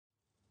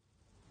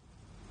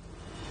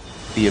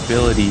the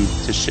ability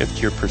to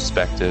shift your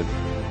perspective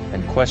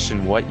and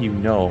question what you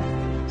know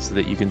so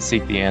that you can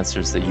seek the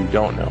answers that you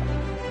don't know.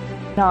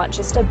 Not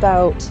just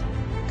about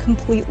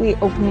completely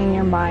opening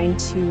your mind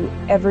to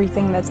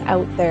everything that's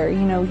out there.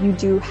 You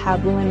do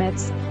have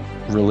limits.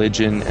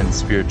 Religion and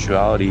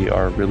spirituality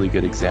are really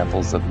good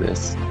examples of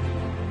this.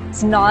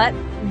 It's not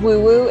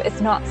woo-woo, it's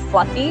not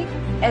fluffy,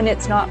 and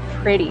it's not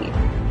pretty,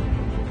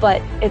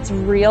 but it's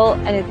real,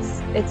 and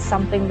it's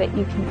something that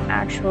you can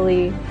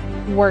actually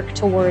work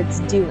towards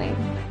doing.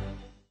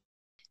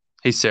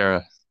 Hey,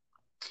 Sarah.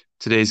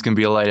 Today's going to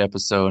be a light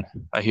episode.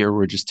 I hear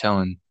we're just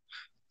telling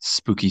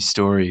spooky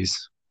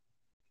stories.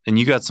 And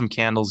you got some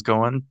candles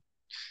going?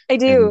 I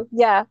do,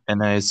 yeah.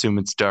 And I assume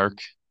it's dark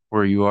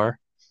where you are?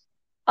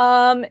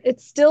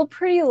 It's still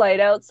pretty light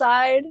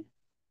outside.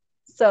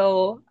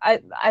 So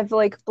I've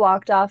like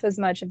blocked off as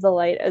much of the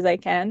light as I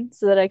can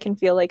so that I can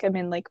feel like I'm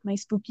in like my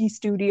spooky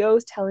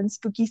studios telling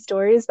spooky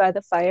stories by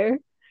the fire.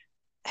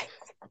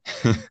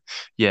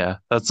 Yeah,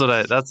 that's what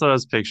I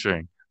was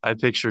picturing. I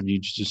pictured you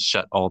just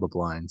shut all the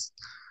blinds,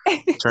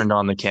 turned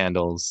on the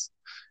candles,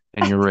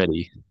 and you're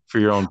ready for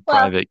your own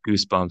private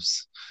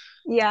goosebumps.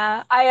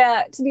 Yeah,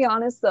 I to be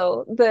honest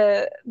though,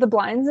 the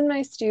blinds in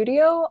my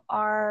studio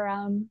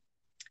are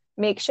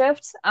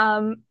makeshift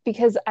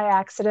because I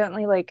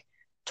accidentally like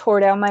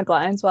tore down my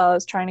blinds while I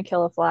was trying to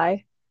kill a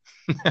fly.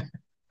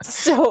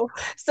 So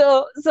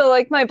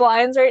like my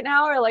blinds right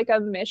now are like a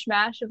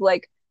mishmash of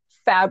like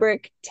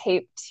fabric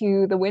taped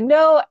to the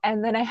window,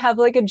 and then I have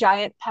like a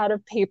giant pad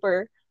of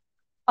paper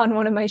on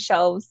one of my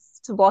shelves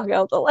to block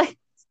out the light.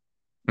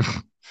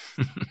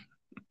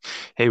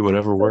 Hey,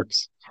 whatever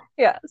works.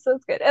 Yeah, so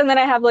it's good. And then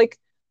I have like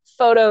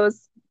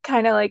photos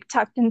kind of like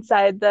tucked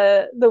inside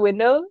the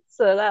window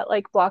so that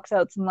like blocks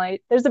out some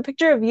light. There's a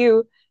picture of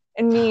you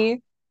and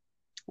me.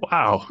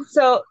 Wow.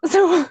 So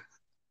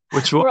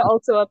which one? We're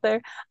also up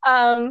there.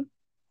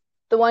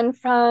 The one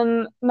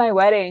from my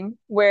wedding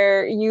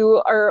where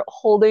you are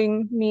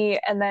holding me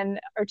and then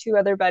our two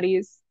other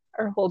buddies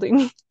are holding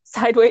me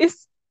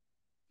sideways.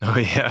 Oh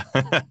yeah.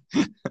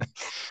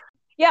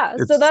 Yeah,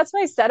 so that's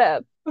my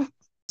setup.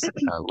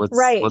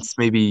 Let's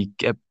maybe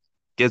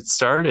get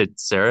started,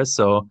 Sarah.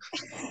 So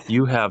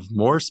you have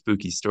more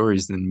spooky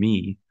stories than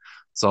me,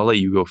 so I'll let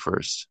you go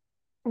first.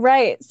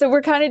 Right. So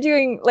we're kind of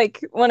doing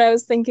like when I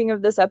was thinking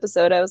of this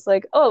episode, I was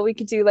like, oh, we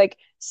could do like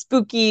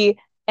spooky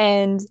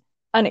and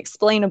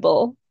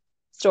unexplainable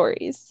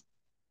stories.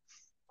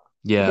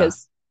 Yeah.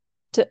 Because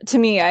to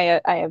me,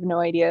 I have no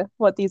idea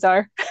what these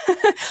are,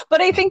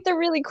 but I think they're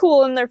really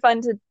cool and they're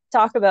fun to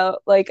talk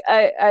about. Like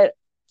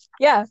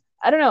yeah,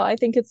 I don't know. I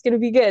think it's gonna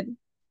be good.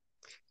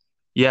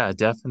 Yeah,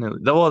 definitely.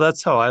 Well,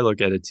 that's how I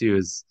look at it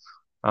too.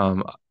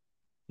 I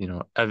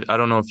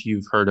don't know if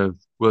you've heard of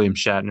William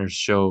Shatner's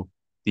show,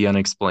 The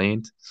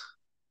Unexplained.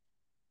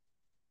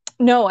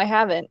 No, I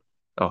haven't.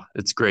 Oh,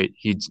 it's great.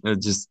 He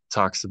just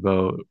talks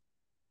about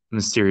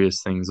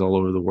mysterious things all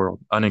over the world,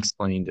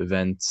 unexplained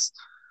events,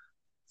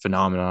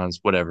 phenomenons,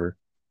 whatever.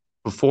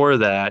 Before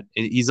that,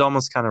 he's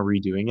almost kind of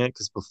redoing it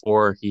because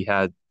before he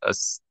had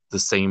the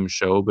same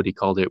show, but he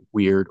called it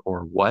Weird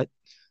or What,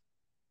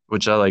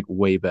 which I like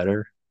way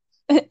better.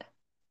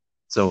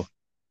 So,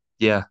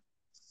 yeah,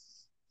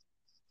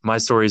 my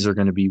stories are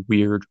going to be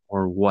weird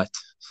or what.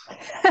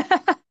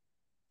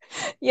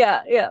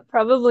 Yeah,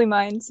 probably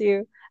mine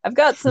too. I've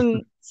got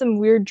some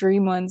weird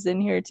dream ones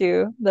in here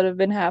too that have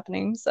been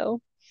happening,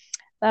 so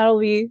that'll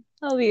be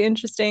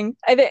interesting.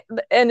 I think,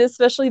 and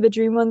especially the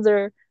dream ones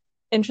are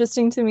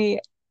interesting to me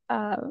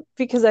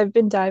because I've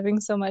been diving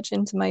so much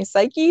into my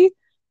psyche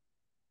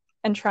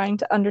and trying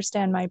to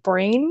understand my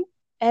brain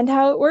and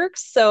how it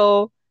works.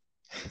 So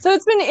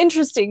it's been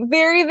interesting,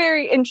 very,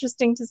 very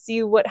interesting to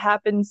see what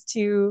happens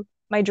to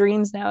my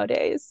dreams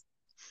nowadays.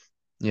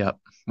 Yeah.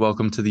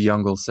 Welcome to the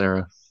Youngle,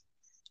 Sarah.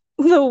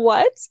 The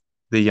what?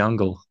 The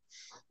Youngle.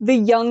 The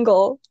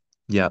Youngle.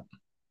 Yep.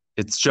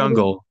 It's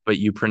jungle, but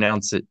you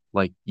pronounce it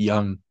like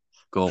young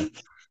goal.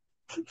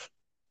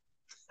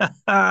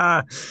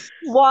 Why?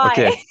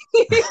 Okay.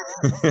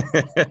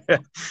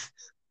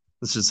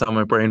 That's just how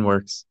my brain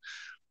works.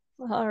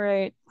 All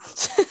right.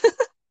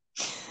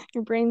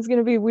 Your brain's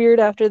gonna be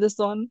weird after this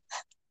one.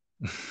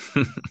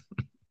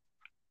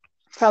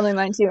 Probably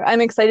mine too.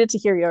 I'm excited to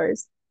hear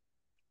yours.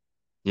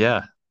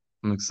 Yeah,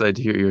 I'm excited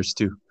to hear yours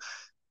too.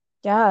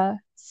 Yeah.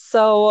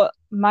 So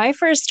my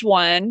first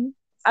one,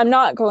 I'm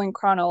not going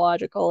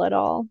chronological at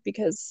all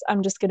because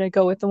I'm just gonna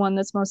go with the one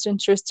that's most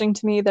interesting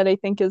to me that I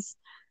think is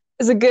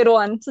a good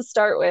one to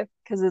start with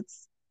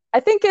because I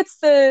think it's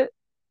the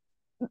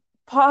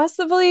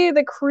possibly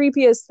the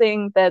creepiest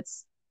thing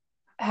that's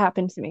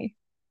happened to me.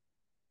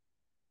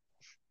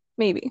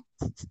 Maybe.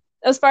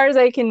 As far as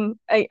I can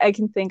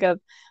think of.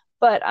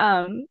 But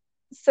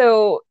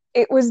so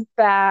it was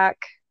back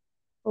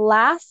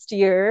last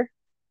year,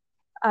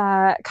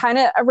 kind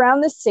of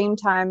around the same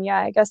time. Yeah,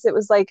 I guess it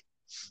was like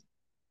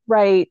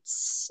right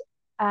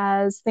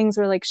as things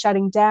were like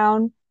shutting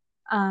down,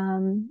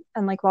 and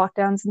like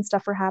lockdowns and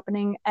stuff were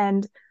happening.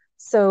 And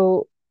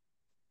so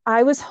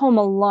I was home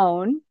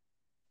alone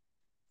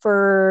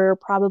for for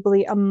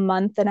probably a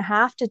month and a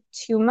half to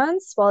 2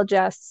 months while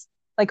Jess,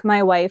 like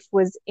my wife,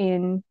 was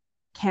in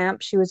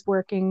camp. She was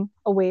working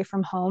away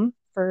from home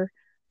for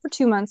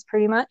 2 months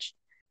pretty much.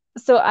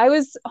 So I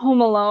was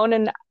home alone,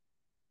 and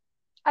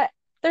I,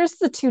 there's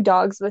the two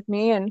dogs with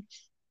me, and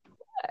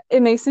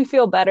it makes me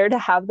feel better to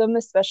have them,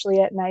 especially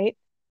at night.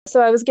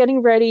 So I was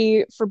getting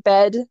ready for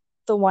bed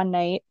the one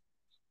night,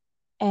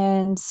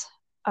 and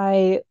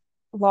I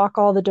lock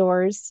all the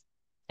doors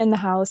in the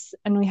house,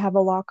 and we have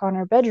a lock on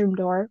our bedroom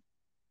door.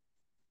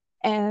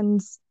 And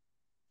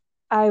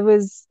I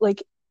was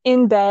like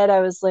in bed,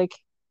 I was like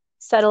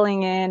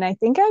settling in. I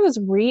think I was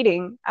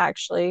reading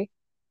actually,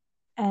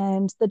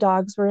 and the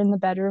dogs were in the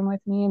bedroom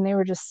with me and they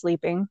were just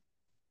sleeping.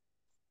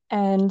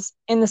 And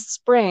in the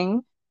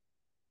spring,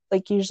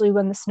 like usually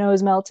when the snow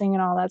is melting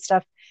and all that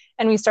stuff,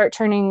 and we start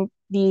turning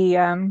the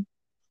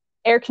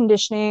air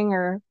conditioning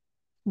or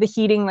the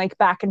heating like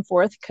back and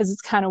forth because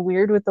it's kind of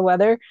weird with the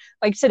weather.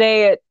 Like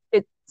today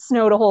it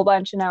snowed a whole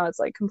bunch and now it's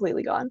like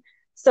completely gone.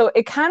 So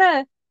it kind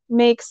of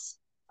makes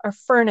our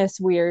furnace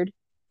weird.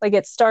 Like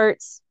it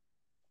starts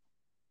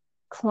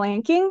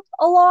clanking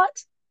a lot.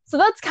 So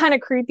that's kind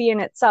of creepy in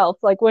itself.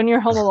 Like when you're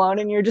home alone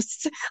and you're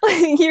just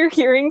like you're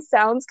hearing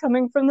sounds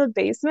coming from the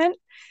basement.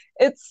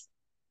 It's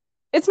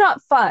it's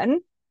not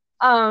fun.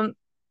 Um,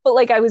 but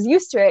like I was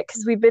used to it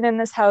because we've been in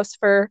this house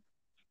for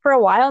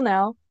a while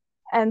now.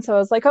 And so I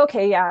was like,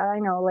 okay, yeah, I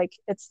know, like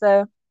it's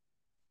the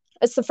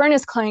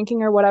furnace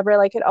clanking or whatever,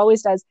 like it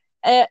always does.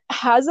 And it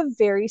has a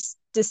very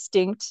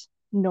distinct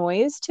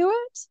noise to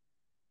it.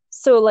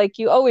 So like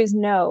you always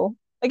know,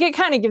 like it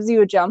kind of gives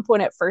you a jump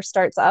when it first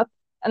starts up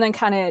and then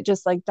kind of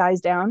just like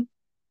dies down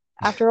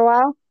after a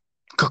while.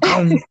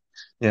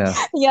 Yeah.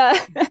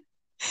 Yeah.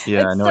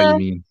 Yeah, I It's know what you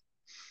mean.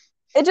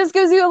 it just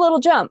gives you a little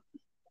jump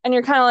and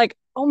you're kind of like,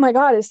 oh my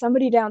God, is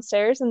somebody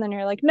downstairs? And then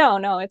you're like, no,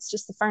 no, it's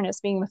just the furnace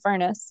being the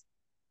furnace.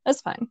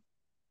 That's fine.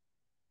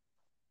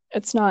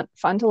 It's not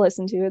fun to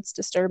listen to. It's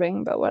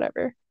disturbing, but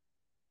whatever.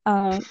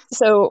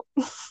 So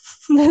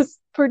this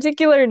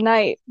particular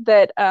night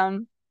that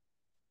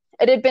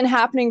it had been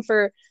happening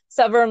for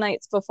several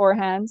nights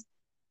beforehand.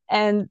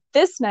 And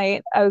this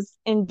night I was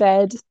in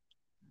bed.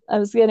 I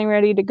was getting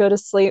ready to go to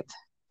sleep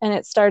and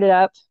it started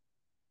up.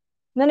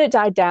 And then it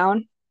died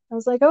down. I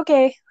was like,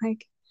 okay,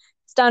 like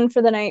it's done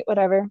for the night,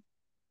 whatever.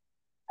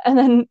 And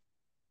then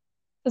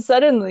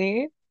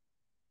suddenly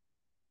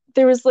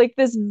there was like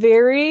this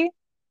very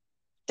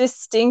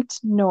distinct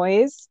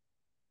noise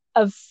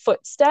of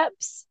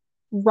footsteps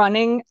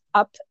running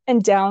up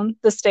and down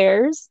the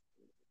stairs,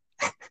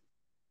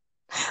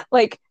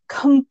 like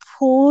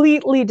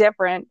completely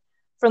different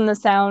from the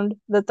sound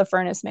that the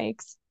furnace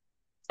makes.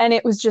 And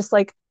it was just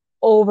like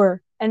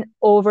over and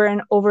over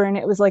and over. And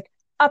it was like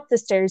up the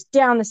stairs,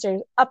 down the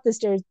stairs, up the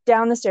stairs,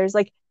 down the stairs.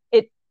 Like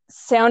it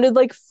sounded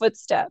like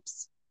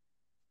footsteps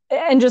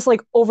and just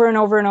like over and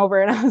over and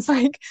over. And I was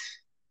like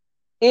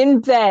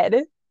in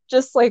bed,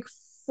 just like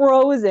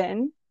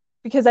frozen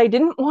because I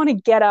didn't want to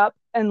get up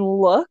and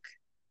look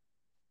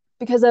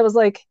because I was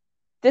like,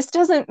 this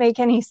doesn't make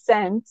any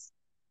sense.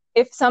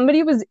 If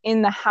somebody was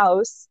in the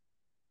house,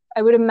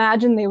 I would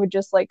imagine they would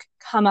just like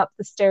come up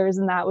the stairs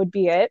and that would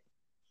be it.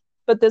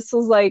 But this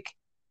was like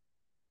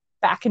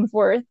back and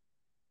forth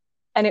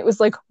and it was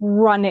like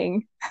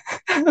running.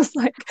 I was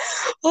like,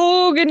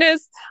 oh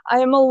goodness, I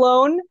am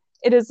alone.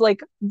 It is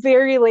like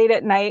very late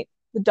at night.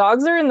 The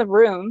dogs are in the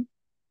room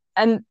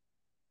and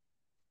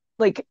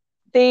like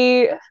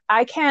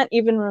I can't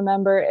even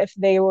remember if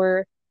they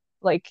were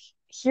like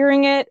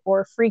hearing it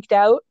or freaked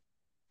out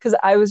because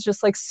I was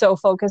just like so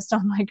focused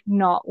on like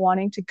not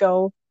wanting to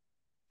go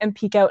and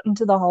peek out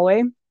into the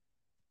hallway.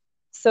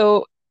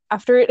 So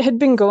after it had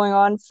been going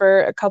on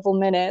for a couple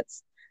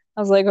minutes,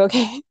 I was like,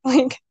 okay,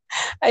 like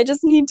I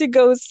just need to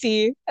go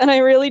see. And I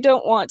really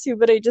don't want to,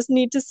 but I just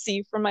need to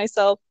see for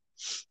myself.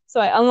 So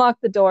I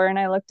unlocked the door and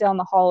I looked down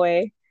the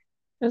hallway,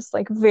 just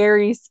like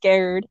very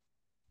scared.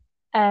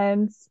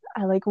 And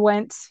I like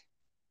went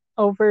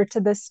over to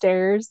the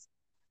stairs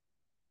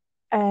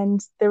and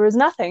there was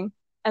nothing.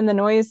 And the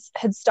noise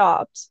had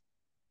stopped.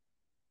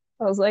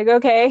 I was like,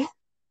 okay,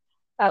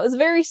 that was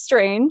very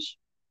strange.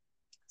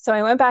 So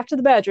I went back to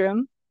the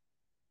bedroom,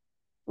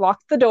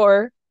 locked the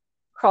door,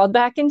 crawled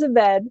back into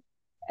bed,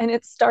 and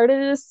it started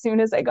as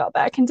soon as I got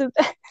back into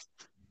bed.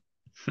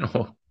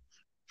 Oh.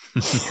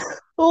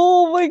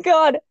 Oh my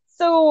God.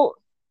 So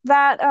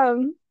that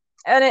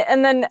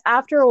and then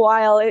after a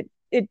while it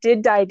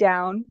did die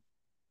down,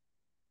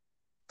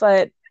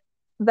 but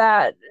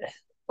that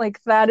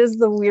that is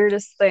the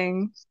weirdest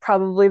thing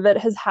probably that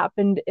has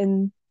happened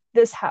in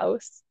this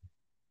house.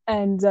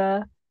 And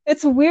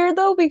it's weird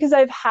though because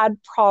I've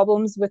had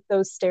problems with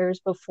those stairs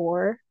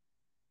before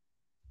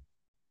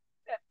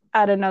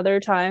at another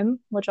time,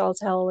 which I'll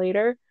tell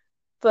later.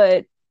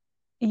 But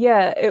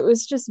yeah, it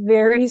was just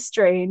very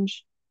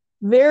strange,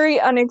 very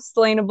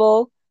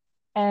unexplainable.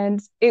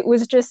 And it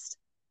was just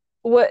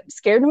what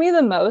scared me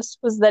the most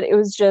was that it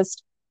was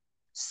just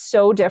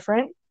so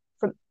different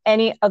from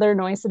any other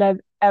noise that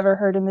I've ever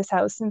heard in this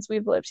house since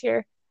we've lived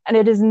here. And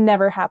it has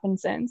never happened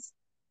since.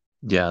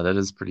 Yeah, that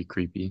is pretty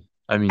creepy.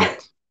 I mean,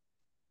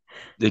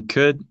 it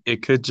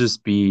could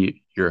just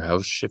be your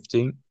house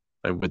shifting,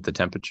 like with the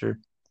temperature,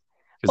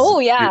 because Oh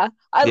yeah.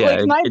 I yeah, like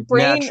it, my it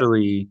brain.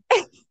 naturally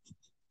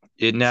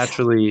it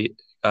naturally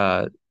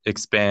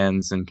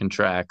expands and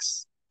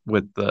contracts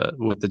with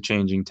the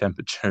changing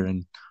temperature.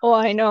 And Oh,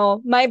 I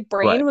know. My but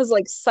brain was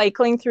like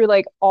cycling through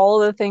like all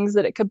the things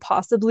that it could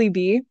possibly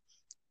be,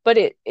 but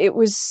it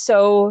was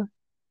so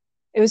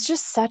it was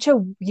just such a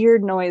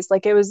weird noise.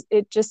 Like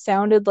it just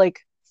sounded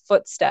like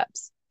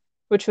footsteps,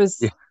 which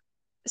yeah, was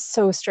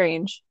so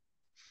strange.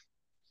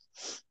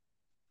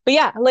 But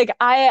yeah, like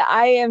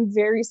I am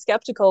very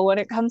skeptical when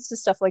it comes to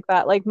stuff like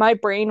that. Like my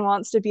brain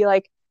wants to be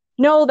like,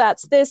 no,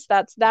 that's this,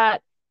 that's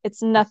that.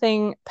 It's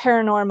nothing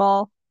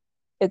paranormal.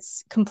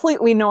 It's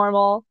completely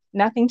normal,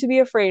 nothing to be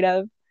afraid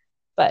of.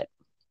 But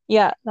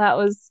yeah, that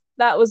was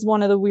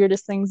one of the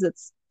weirdest things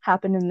that's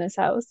happened in this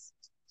house.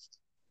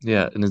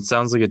 yeah, and it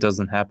sounds like it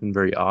doesn't happen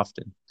very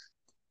often,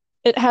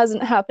 It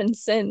hasn't happened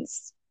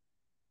since.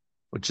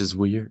 which is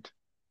weird.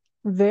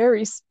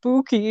 Very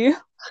spooky.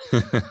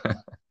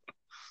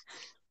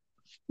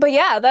 But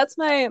yeah, that's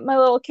my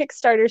little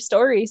Kickstarter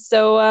story.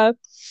 So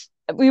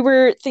we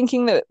were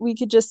thinking that we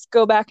could just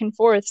go back and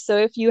forth. So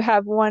if you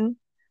have one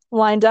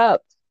lined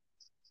up,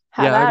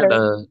 have Yeah, I at got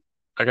her.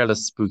 a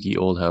spooky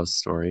old house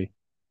story.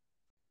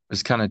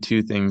 There's kind of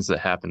two things that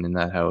happened in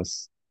that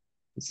house.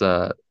 It's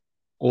a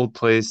old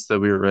place that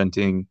we were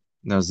renting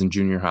when I was in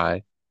junior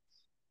high,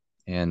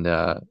 and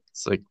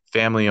it's like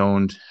family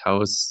owned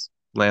house.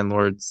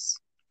 Landlords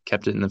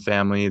kept it in the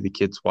family. The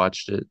kids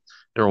watched it.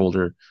 They're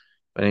older,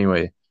 but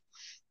anyway,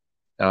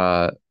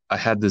 uh, I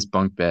had this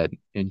bunk bed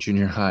in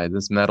junior high,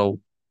 this metal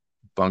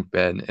bunk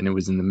bed, and it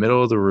was in the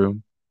middle of the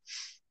room.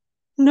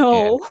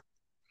 And No.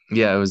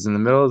 yeah, it was in the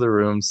middle of the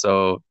room.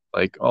 So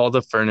like all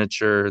the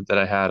furniture that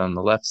I had on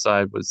the left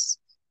side was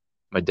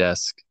my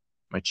desk,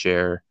 my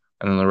chair,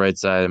 and on the right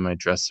side my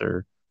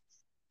dresser,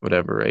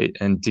 whatever, right?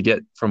 And to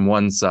get from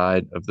one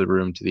side of the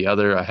room to the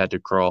other, I had to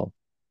crawl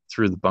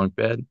through the bunk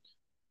bed.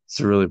 It's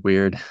a really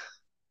weird,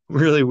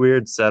 really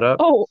weird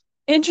setup Oh,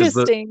 because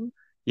interesting.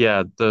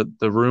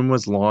 the room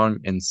was long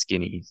and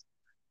skinny,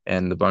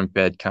 and the bunk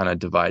bed kind of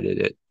divided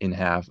it in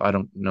half. I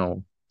don't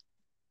know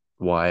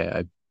why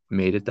I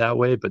made it that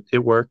way, but it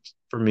worked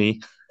for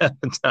me at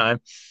the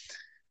time.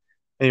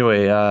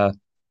 Anyway,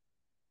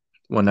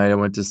 one night I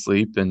went to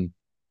sleep, and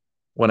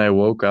when I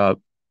woke up,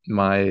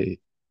 my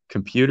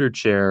computer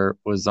chair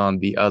was on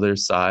the other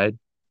side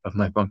of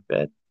my bunk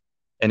bed,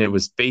 and it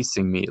was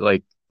facing me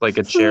like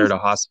a chair at a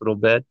hospital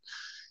bed.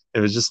 It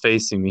was just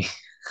facing me.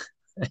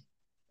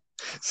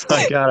 So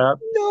I got up.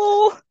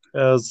 No.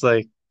 I was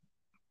like,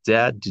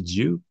 "Dad, did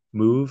you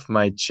move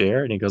my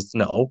chair?" And he goes,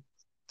 "No."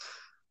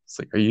 It's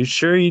like, "Are you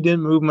sure you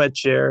didn't move my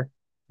chair?"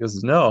 He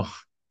goes, "No,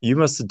 you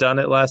must have done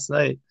it last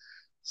night."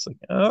 It's like,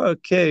 "Oh,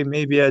 okay,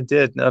 maybe I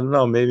did. I don't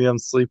know. Maybe I'm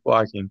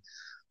sleepwalking."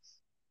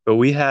 But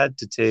we had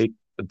to take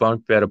the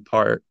bunk bed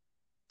apart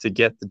to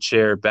get the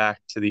chair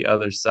back to the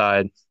other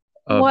side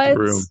of the What?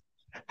 room.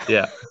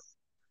 Yeah.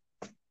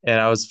 And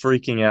I was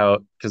freaking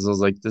out because I was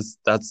like,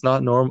 that's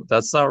not normal.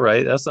 That's not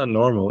right. That's not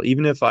normal.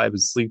 Even if I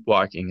was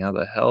sleepwalking, how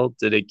the hell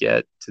did it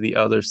get to the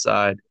other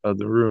side of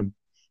the room?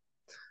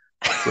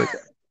 It's like,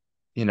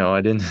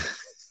 I didn't,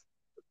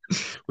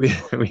 we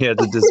had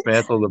to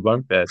dismantle the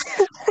bunk bed.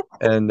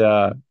 And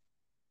I'm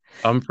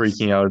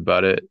freaking out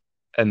about it.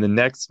 And the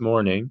next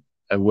morning,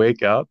 I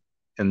wake up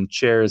and the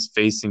chair is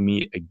facing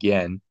me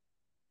again,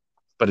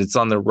 but it's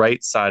on the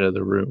right side of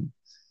the room.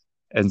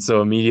 And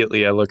so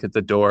immediately I look at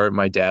the door.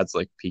 My dad's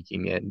like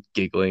peeking in,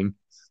 giggling,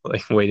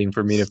 like waiting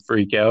for me to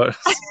freak out.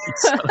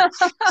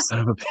 Son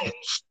of a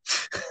bitch.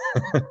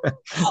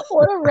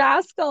 What a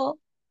rascal.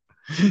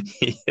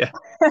 Yeah.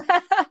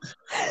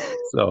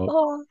 So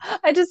Oh,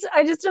 I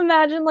just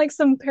imagine like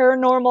some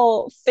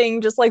paranormal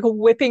thing just like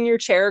whipping your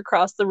chair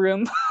across the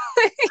room.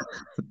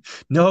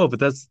 no, but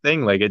that's the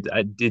thing. Like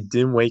it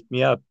didn't wake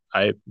me up.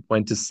 I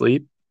went to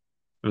sleep.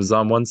 It was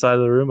on one side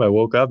of the room. I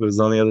woke up. It was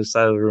on the other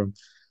side of the room.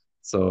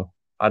 So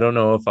I don't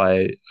know if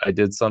I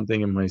did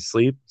something in my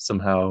sleep,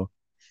 somehow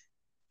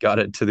got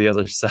it to the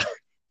other side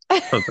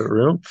of the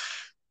room.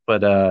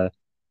 But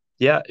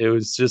yeah, it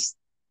was just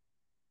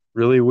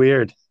really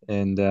weird.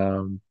 And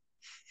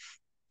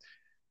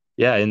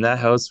yeah, in that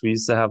house we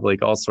used to have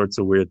like all sorts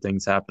of weird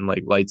things happen.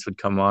 Like lights would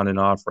come on and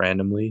off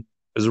randomly. It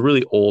was a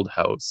really old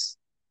house.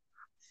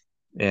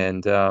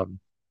 And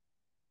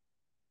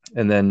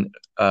then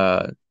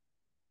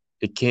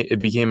it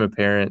became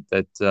apparent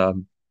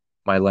that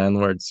my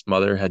landlord's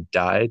mother had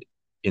died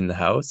in the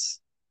house.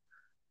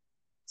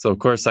 So of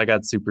course I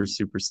got super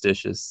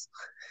superstitious.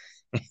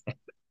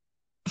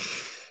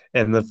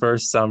 And the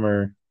first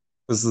summer,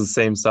 this is the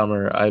same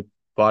summer, I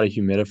bought a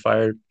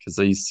humidifier because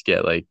I used to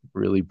get like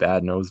really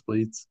bad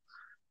nosebleeds.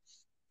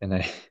 And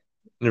I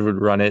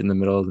would run it in the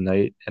middle of the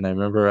night. And I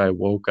remember I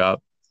woke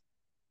up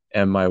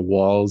and my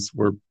walls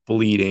were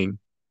bleeding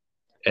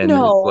and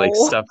there was like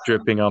No. stuff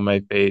dripping on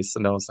my face.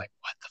 And I was like,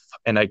 what the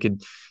fuck? And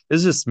it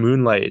was just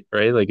moonlight,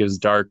 right? Like it was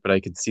dark, but I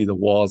could see the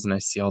walls and I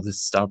see all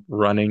this stuff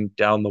running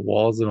down the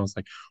walls. And I was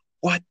like,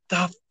 what the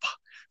fuck?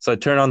 So I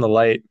turn on the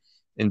light,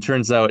 and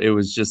turns out it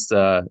was just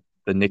the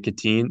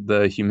nicotine.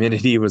 The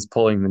humidity was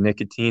pulling the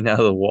nicotine out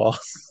of the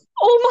walls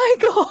Oh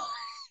my God.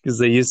 because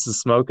they used to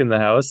smoke in the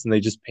house, and they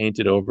just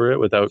painted over it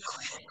without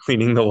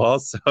cleaning the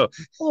walls. So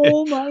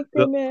Oh my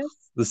the goodness.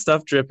 the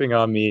stuff dripping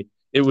on me,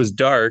 it was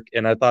dark,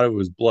 and I thought it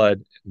was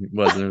blood. It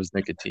wasn't. It was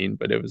nicotine,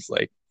 but it was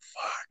like,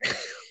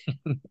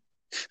 fuck.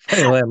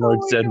 My landlord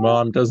Oh my said, God.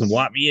 "Mom doesn't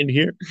want me in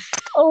here."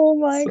 Oh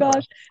my So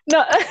gosh.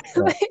 No,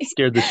 yeah,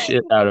 scared the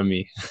shit out of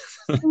me.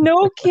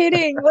 no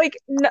kidding. Like,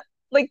 no,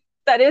 like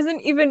that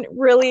isn't even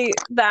really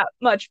that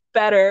much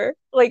better.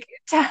 Like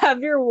to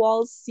have your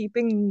walls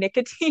seeping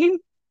nicotine.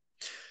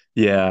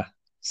 Yeah.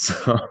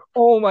 So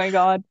Oh my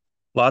God.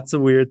 lots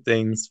of weird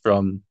things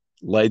from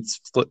like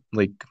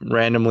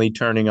randomly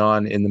turning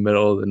on in the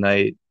middle of the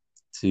night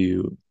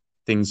to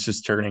things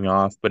just turning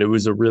off. But it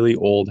was a really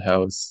old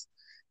house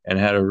and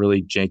had a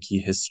really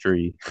janky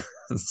history.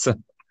 So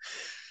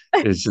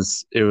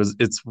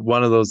it's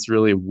one of those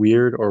really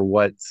weird or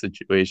what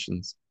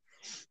situations.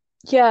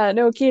 Yeah,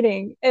 no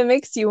kidding. It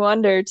makes you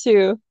wonder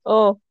too.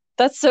 Oh,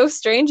 that's so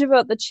strange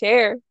about the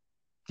chair.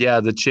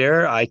 Yeah, the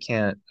chair, I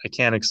can't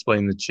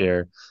explain the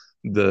chair.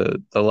 The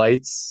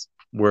lights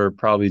were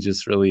probably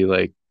just really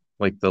like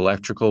the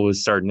electrical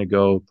was starting to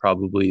go,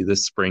 probably the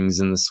springs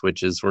and the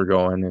switches were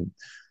going and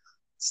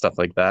stuff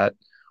like that.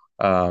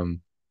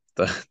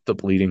 The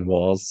bleeding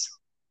walls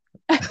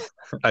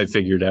I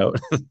figured out.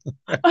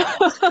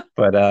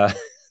 But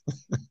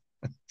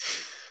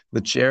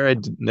the chair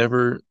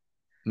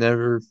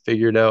never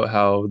figured out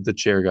how the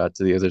chair got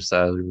to the other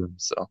side of the room.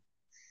 So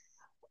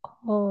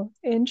Oh,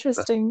 that,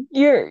 interesting.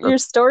 Your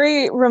that's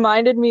story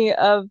reminded me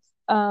of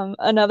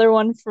another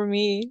one for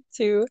me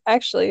too,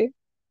 actually.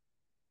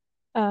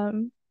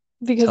 Um,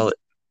 tell because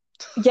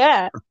it.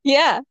 yeah,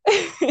 yeah.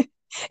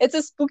 It's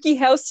a spooky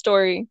house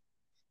story.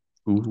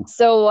 Ooh.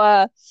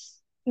 So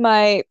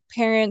my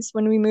parents,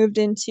 when we moved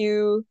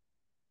into,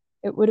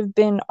 it would have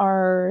been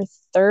our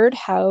third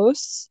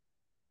house.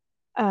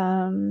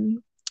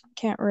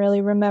 Can't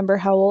really remember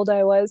how old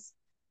I was.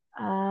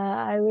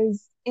 I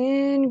was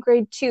in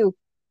grade two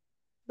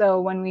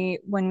though when we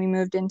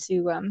moved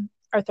into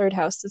our third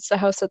house. It's the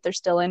house that they're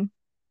still in.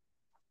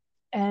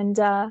 And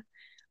I'm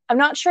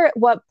not sure at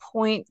what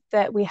point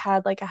that we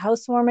had like a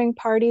housewarming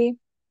party.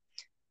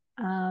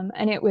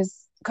 And it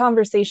was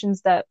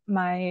conversations that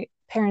my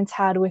parents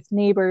had with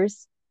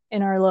neighbors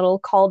in our little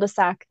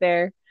cul-de-sac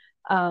there.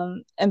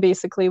 And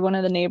basically, one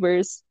of the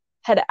neighbors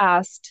had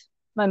asked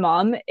my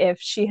mom if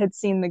she had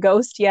seen the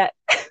ghost yet.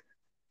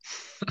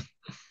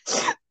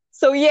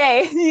 So,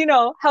 yay,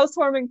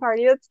 housewarming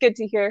party. That's good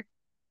to hear.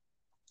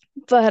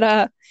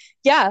 But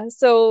yeah,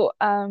 so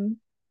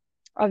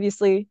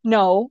obviously,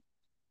 no.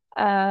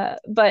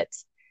 But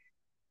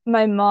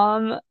my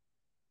mom,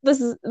 this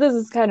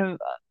is kind of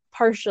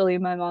partially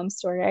my mom's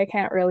story. I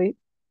can't really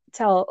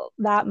tell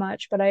that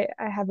much, but I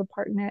have a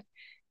part in it.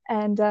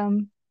 And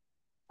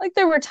like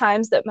there were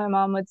times that my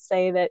mom would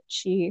say that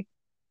she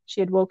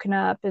had woken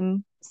up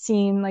and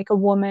seen like a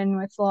woman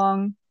with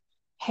long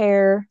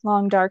hair,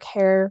 long dark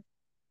hair,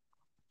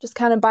 just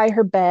kind of by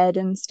her bed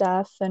and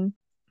stuff. And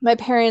my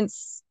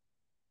parents,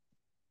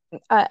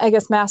 I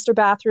guess, master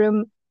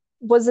bathroom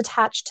was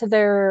attached to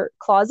their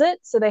closet,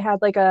 so they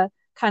had like a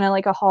kind of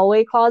like a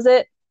hallway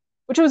closet,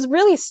 which was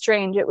really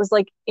strange. It was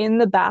like in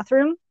the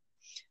bathroom,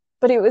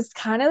 but it was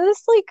kind of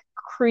this like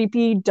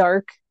creepy,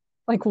 dark,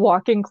 like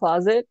walk-in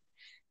closet.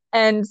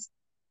 And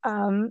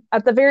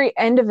at the very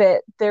end of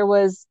it, there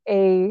was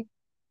a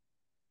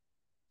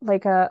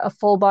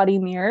full body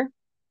mirror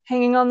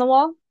hanging on the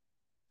wall.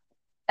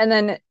 And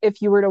then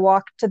if you were to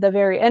walk to the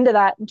very end of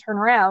that and turn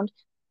around,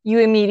 you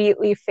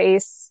immediately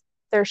face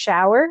their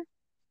shower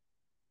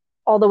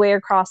all the way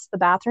across the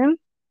bathroom.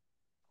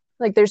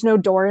 Like there's no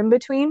door in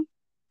between.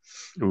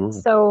 Ooh.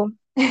 So,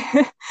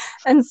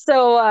 and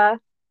so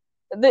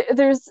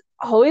there's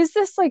always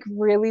this like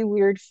really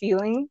weird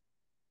feeling.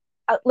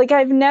 Like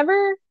I've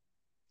never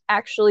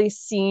actually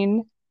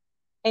seen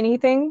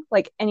anything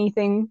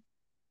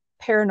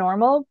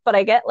paranormal, but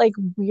I get like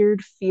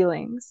weird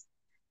feelings.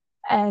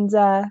 And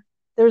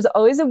there's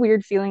always a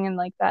weird feeling in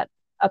like that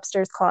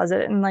upstairs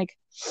closet. And like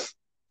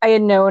I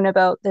had known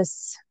about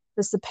this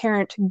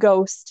apparent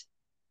ghost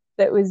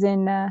that was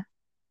in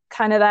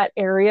kind of that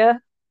area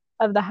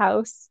of the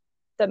house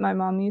that my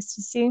mom used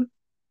to see.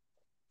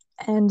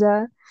 And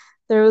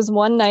there was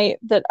one night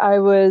that I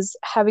was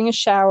having a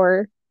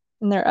shower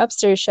in their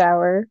upstairs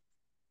shower,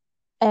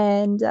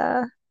 and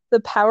the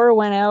power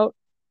went out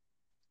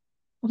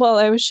while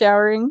I was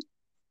showering.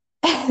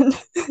 And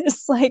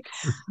this like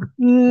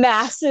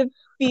massive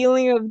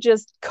feeling of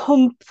just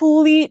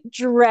complete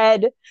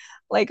dread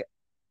like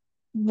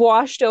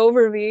washed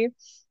over me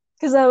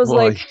because I was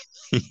Well, like,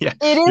 yeah,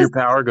 it your is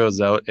power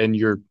goes out and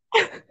you're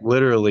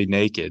literally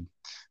naked.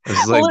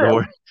 It's like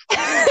literally.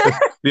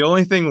 the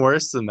only thing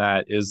worse than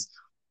that is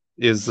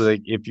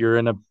like if you're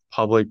in a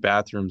public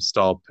bathroom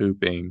stall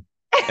pooping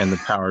and the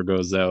power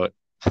goes out.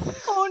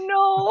 Oh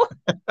no.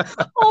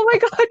 Oh my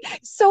God.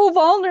 So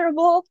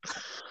vulnerable.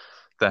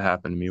 That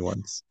happened to me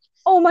once.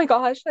 Oh my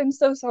gosh, I'm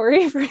so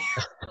sorry for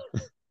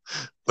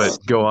But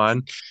go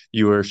on.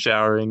 You were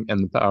showering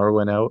and the power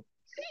went out.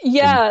 And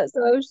Yeah,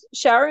 so I was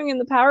showering and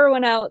the power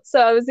went out, so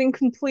I was in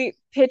complete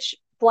pitch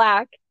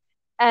black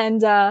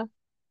and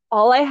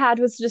all I had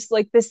was just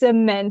like this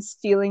immense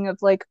feeling of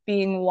like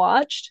being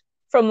watched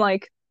from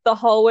like the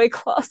hallway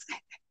closet.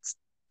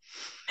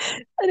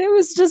 And it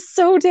was just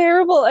so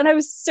terrible and I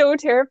was so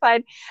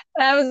terrified.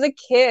 And I was a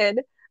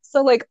kid.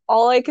 So like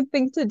all I could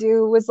think to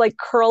do was like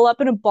curl up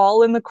in a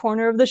ball in the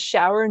corner of the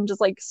shower and just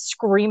like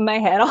scream my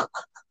head off.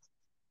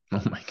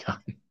 oh my God.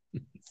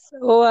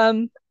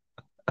 So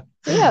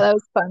so yeah, that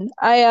was fun.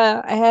 I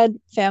had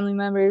family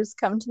members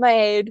come to my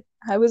aid.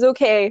 I was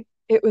okay.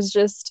 It was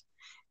just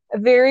a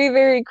very,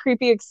 very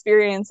creepy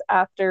experience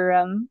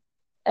after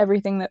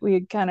everything that we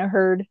had kind of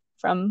heard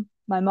from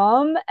my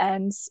mom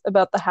and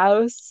about the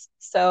house.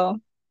 So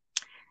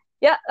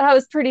yeah, that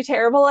was pretty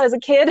terrible as a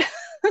kid.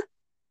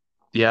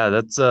 Yeah,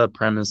 that's a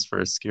premise for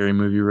a scary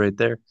movie right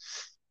there.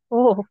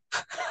 Oh,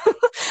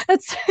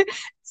 that's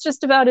it's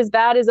just about as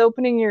bad as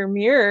opening your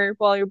mirror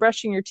while you're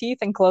brushing your teeth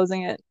and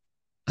closing it.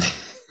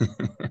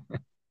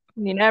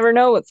 You never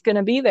know what's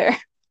gonna be there.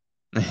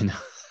 I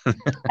know.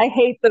 I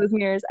hate those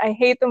mirrors. I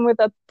hate them with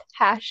a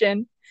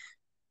passion.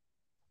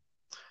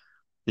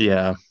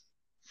 Yeah.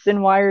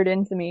 Been wired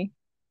into me.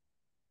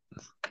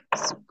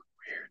 Super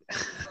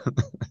weird.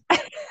 I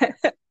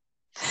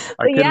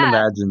But couldn't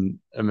yeah,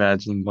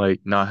 imagine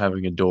like not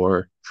having a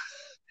door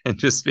and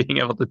just being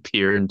able to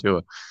peer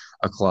into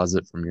a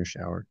closet from your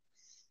shower.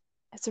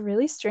 it's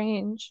really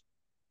strange.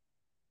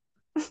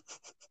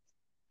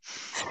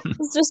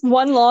 It's just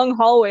one long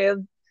hallway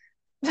of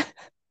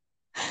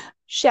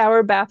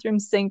shower, bathroom,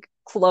 sink,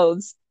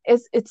 clothes.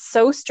 It's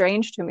so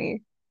strange to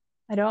me.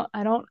 I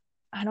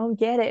don't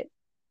get it.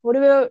 What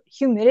about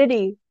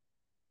humidity?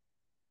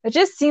 It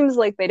just seems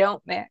like they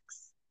don't mix.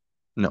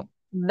 No.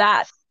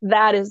 That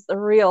is the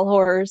real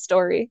horror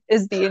story,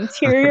 is the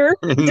interior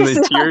In the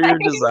interior design.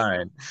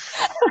 design.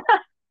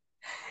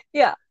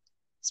 Yeah.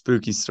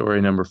 Spooky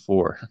story number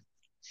 4.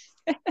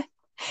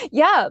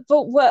 Yeah,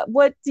 but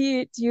what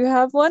do you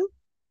have one? Oh,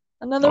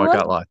 Another I one?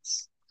 got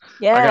lots.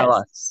 I got Yes.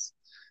 lots.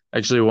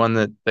 Actually, one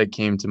that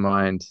came to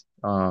mind,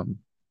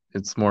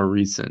 it's more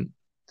recent,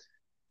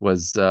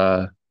 was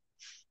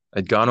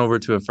I'd gone over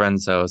to a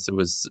friend's house. It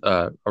was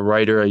a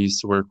writer I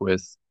used to work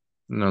with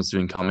when I was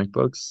doing comic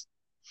books,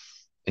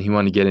 and he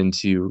wanted to get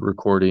into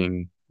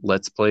recording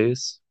Let's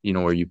Plays,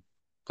 where you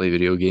play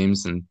video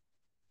games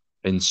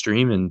and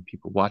stream and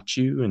people watch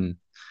you, and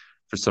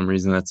for some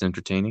reason that's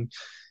entertaining.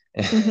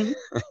 Hmm.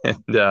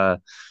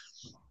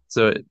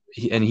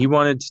 And he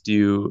wanted to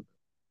do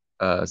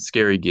a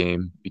scary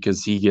game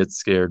because he gets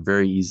scared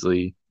very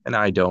easily and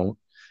I don't.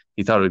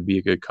 He thought it would be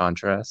a good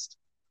contrast.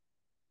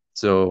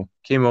 So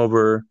came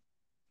over.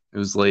 It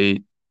was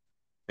late.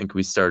 I think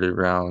we started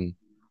around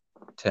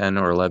 10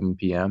 or 11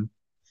 p.m.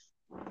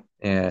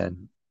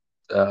 And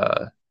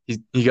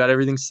he got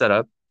everything set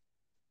up.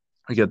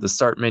 We got the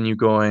start menu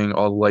going.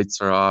 All the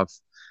lights are off.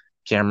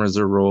 Cameras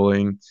are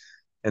rolling.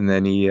 And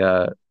then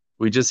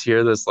we just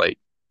hear this like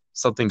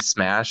something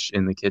smash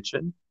in the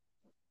kitchen.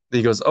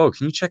 He goes, "Oh,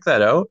 can you check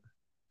that out?"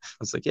 I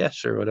was like, "Yeah,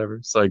 sure, whatever."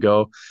 So I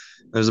go,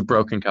 there's a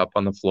broken cup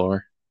on the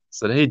floor. I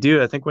said, "Hey,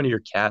 dude, I think one of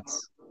your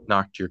cats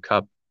knocked your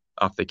cup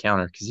off the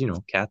counter." Because,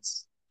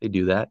 cats, they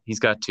do that. He's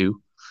got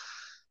two.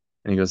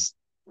 And he goes,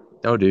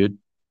 "No, dude,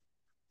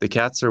 the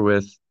cats are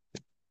with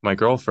my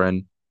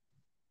girlfriend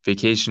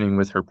vacationing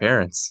with her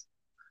parents.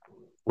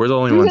 We're the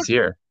only ones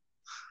here."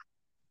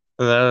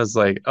 And then I was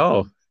like,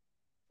 "Oh,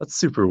 that's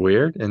super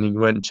weird." And he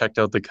went and checked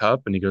out the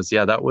cup and he goes,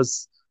 "Yeah, that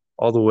was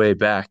all the way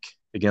back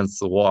against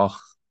the wall.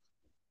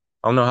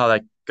 I don't know how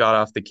that got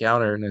off the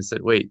counter." And I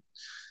said, "Wait,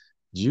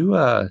 did you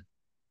uh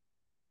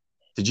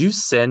did you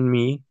send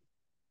me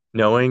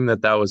knowing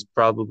that that was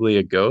probably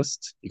a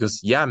ghost?" He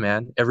goes, "Yeah,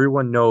 man.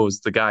 Everyone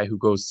knows the guy who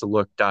goes to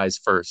look dies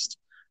first."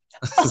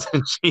 I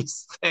said,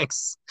 "Jeez,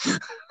 thanks."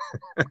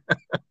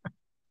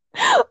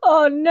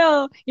 Oh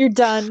no, you're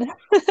done.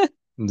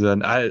 And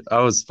then I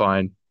was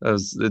fine.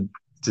 It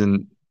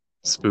didn't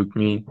spook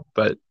me,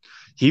 but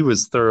he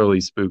was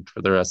thoroughly spooked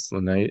for the rest of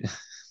the night.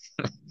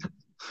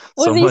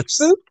 Was So he much.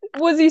 spooked?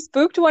 Was he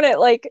spooked when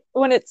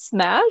it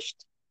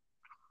smashed?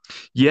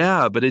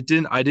 Yeah, but I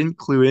didn't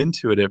clue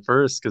into it at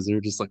first because they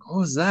were just like, "What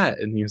was that?"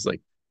 And he was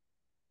like,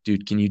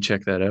 "Dude, can you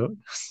check that out?"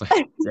 I was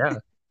like, "Yeah."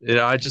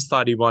 I just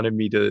thought he wanted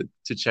me to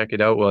check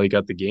it out while he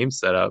got the game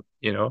set up,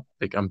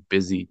 like, I'm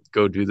busy,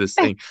 go do this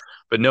thing.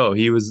 But no,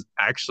 he was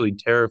actually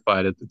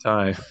terrified at the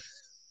time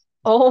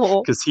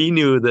Oh, because he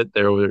knew that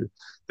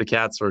the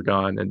cats were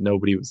gone and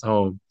nobody was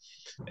home.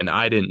 And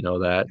I didn't know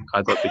that.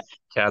 I thought the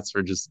cats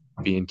were just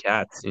being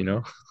cats.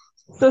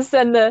 so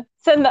send the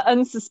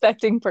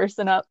unsuspecting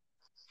person up.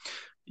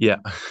 Yeah.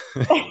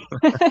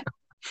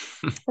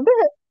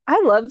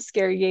 I love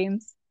scary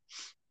games,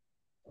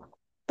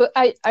 but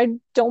I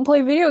don't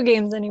play video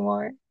games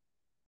anymore.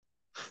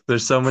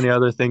 There's so many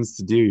other things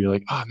to do. You're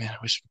like, "Oh man, I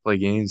wish I could play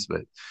games,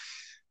 but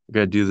I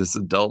gotta do this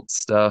adult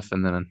stuff."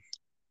 And then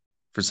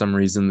for some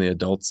reason the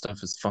adult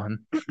stuff is fun.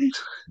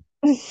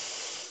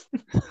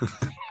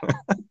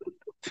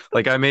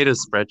 Like I made a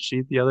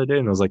spreadsheet the other day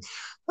and I was like,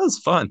 that was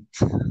fun.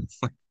 It's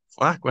like,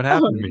 fuck, what Oh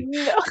happened to me?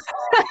 no.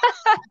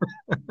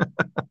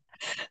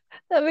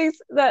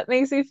 That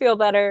makes me feel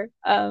better.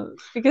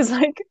 Because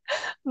like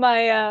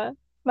my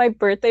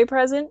birthday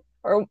present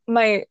or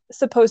my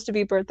supposed to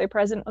be birthday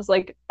present was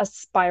like a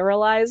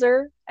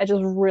spiralizer. I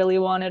just really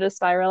wanted a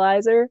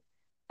spiralizer,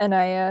 and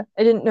I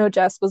didn't know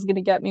Jess was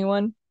gonna get me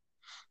one.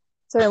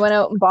 So I went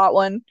out and bought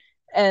one,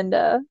 and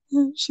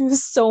she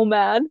was so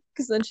mad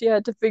because then she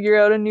had to figure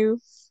out a new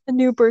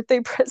birthday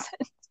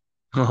present.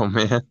 Oh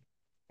man.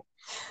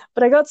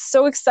 But I got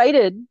so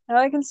excited. Now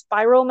I can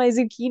spiral my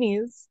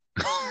zucchinis.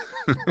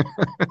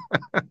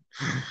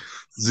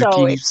 So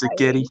Zucchini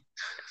spaghetti. exciting.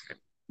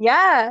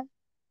 Yeah,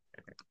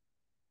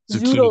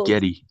 Zucchini zoodles.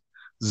 getty.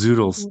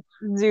 Zoodles.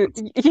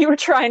 You were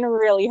trying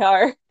really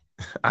hard.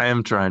 I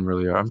am trying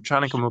really hard. I'm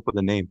trying to come up with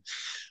a name.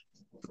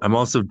 I'm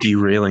also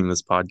derailing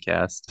this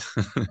podcast.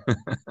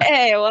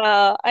 Hey,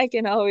 well, I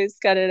can always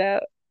cut it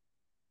out.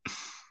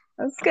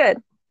 That's good.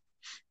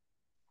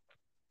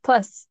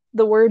 Plus,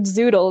 the word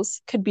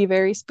zoodles could be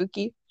very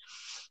spooky.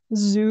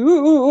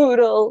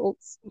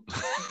 Zoodles.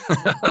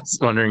 I was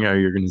wondering how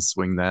you're going to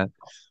swing that.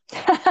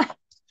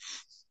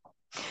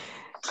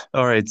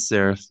 All right,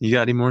 Sarah, you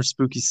got any more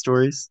spooky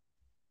stories?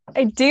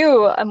 I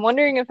do. I'm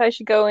wondering if I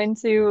should go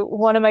into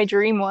one of my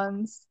dream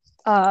ones.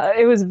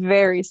 It was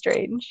very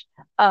strange.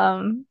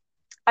 Um,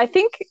 I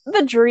think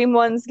the dream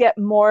ones get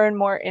more and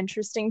more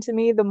interesting to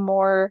me the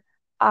more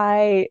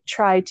I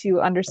try to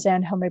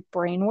understand how my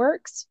brain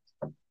works.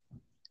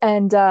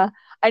 And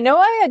I know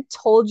I had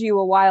told you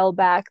a while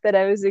back that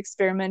I was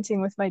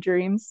experimenting with my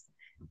dreams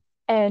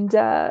and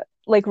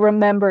like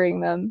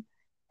remembering them.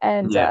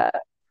 And Yeah.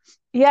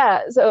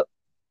 yeah, so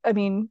I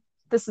mean,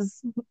 this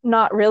is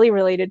not really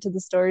related to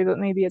the story, but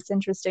maybe it's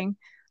interesting.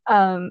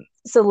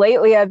 So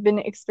lately I've been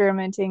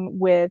experimenting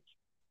with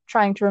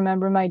trying to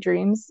remember my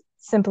dreams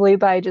simply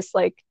by just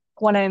like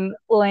when I'm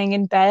laying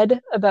in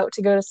bed about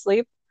to go to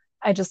sleep,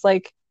 I just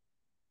like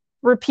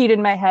repeat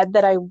in my head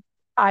that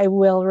I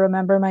will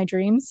remember my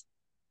dreams.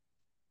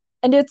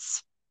 And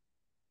it's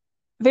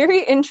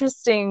very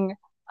interesting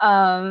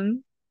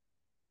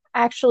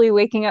actually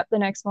waking up the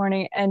next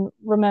morning and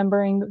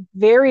remembering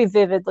very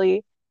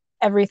vividly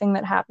everything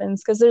that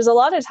happens because there's a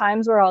lot of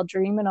times where I'll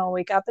dream and I'll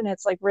wake up and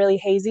it's like really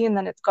hazy and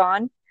then it's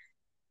gone.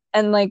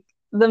 And like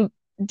the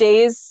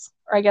days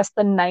or I guess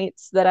the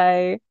nights that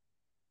I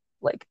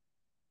like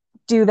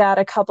do that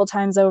a couple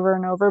times over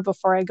and over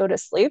before I go to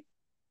sleep,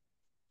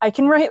 I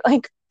can write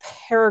like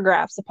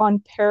paragraphs upon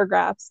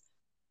paragraphs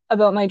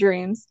about my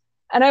dreams.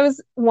 And I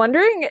was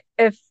wondering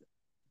if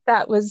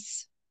that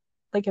was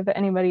like if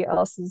anybody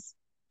else has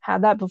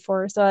had that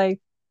before. So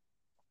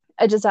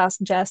I just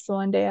asked Jess the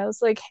one day. I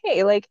was like,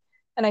 "Hey, like,"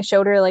 and I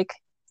showed her like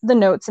the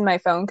notes in my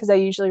phone because I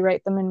usually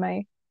write them in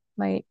my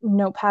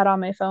notepad on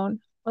my phone.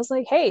 I was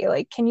like, "Hey,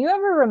 like, can you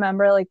ever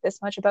remember like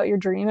this much about your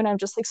dream?" And I'm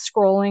just like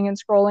scrolling and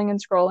scrolling and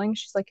scrolling.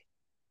 She's like,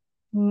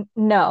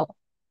 "No,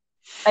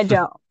 I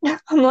don't."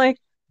 I'm like,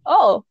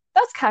 "Oh,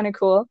 that's kind of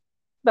cool,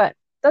 but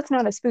that's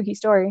not a spooky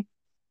story."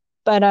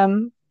 But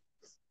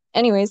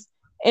anyways,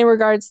 in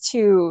regards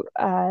to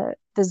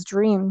this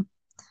dream,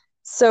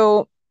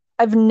 so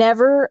I've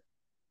never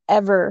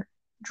ever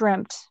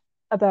dreamt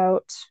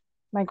about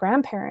my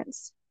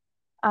grandparents.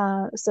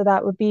 So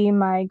that would be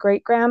my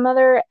great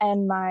grandmother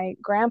and my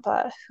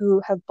grandpa,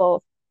 who have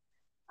both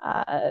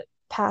uh,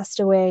 passed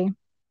away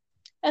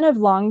and have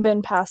long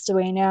been passed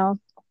away now.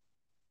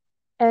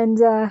 And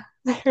there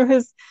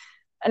was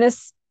an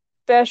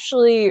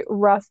especially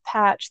rough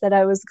patch that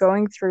I was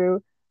going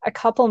through a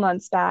couple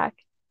months back,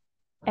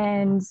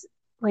 and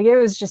like it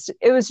was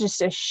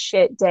just a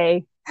shit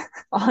day,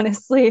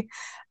 honestly.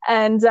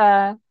 And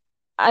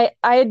I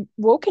had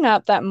woken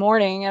up that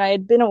morning and I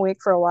had been awake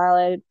for a while.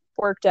 I had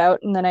worked out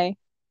and then I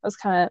was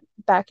kind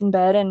of back in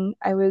bed and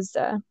I was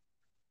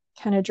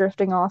kind of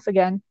drifting off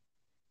again.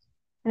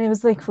 And it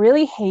was like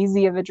really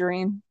hazy of a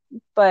dream,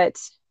 but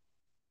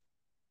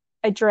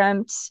I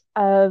dreamt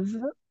of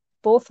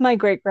both my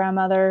great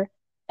grandmother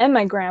and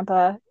my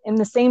grandpa in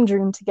the same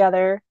dream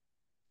together.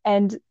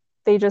 And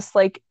they just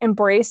like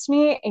embraced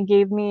me and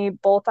gave me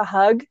both a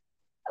hug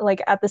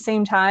like at the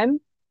same time.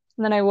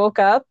 And then I woke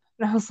up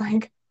and I was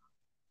like,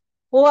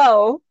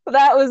 whoa,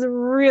 that was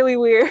really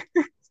weird.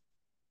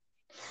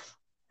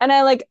 And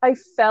I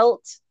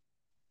felt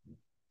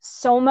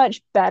so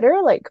much better,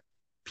 like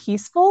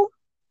peaceful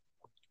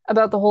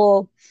about the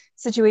whole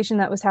situation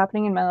that was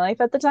happening in my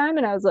life at the time.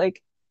 And I was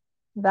like,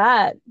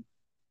 that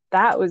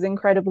that was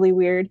incredibly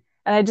weird.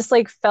 And I just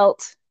like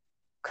felt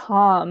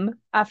calm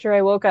after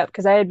I woke up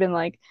because I had been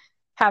like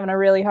having a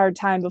really hard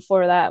time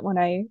before that when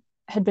I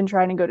had been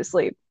trying to go to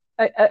sleep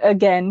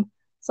again.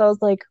 So I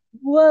was like,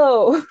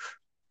 whoa,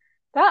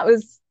 that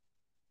was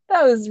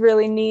that was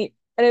really neat.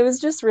 And it was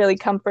just really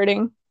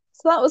comforting.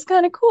 So that was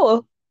kind of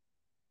cool.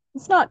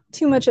 It's not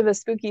too much of a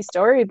spooky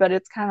story, but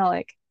it's kind of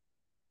like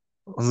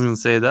I was gonna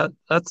say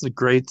that's a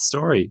great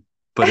story,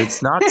 but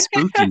it's not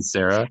spooky,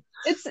 Sarah.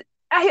 it's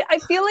I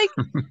feel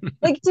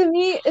like to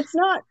me, it's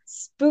not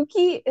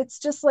spooky. It's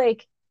just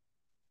like,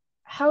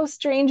 how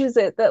strange is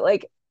it that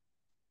like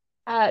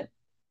at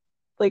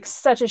like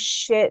such a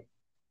shit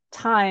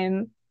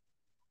time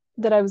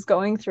that I was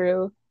going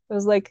through, it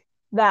was like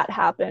that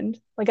happened.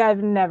 Like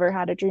I've never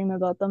had a dream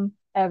about them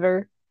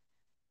ever.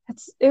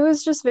 It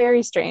was just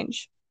very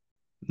strange.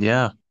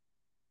 Yeah.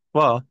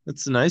 Well,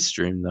 it's a nice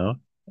dream though.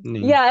 I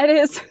mean, Yeah, it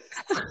is.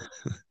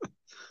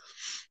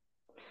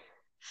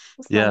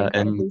 It's not yeah,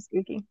 and incredibly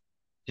spooky.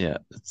 yeah,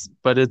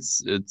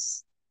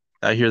 it's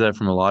I hear that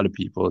from a lot of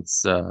people.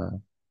 It's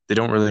they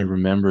don't really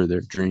remember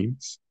their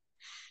dreams.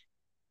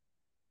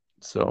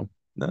 So,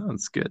 no,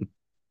 it's good.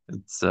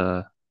 It's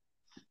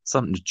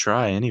something to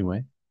try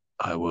anyway.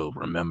 I will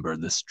remember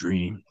this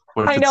dream.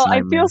 What if I it's know, a I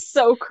feel nightmare?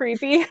 so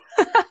creepy.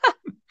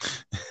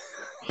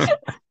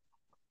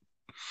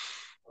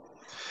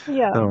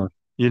 Yeah. No,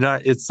 you're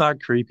not. It's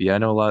not creepy. I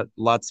know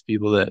lots of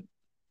people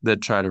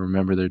that try to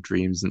remember their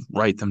dreams and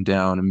write them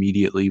down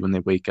immediately when they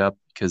wake up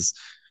because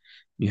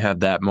you have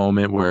that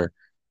moment where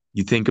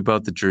you think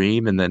about the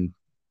dream and then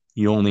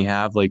you only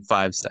have like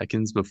 5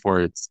 seconds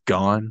before it's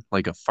gone,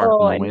 like a fart in Oh,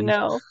 the I wind,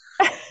 know.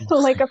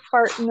 Like a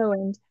fart in the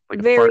wind. like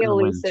a fart Very in the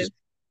wind, elusive. just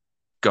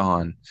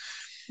gone.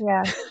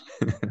 Yeah.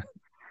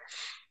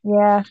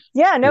 Yeah.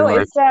 Yeah, no, You're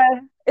like,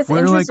 it's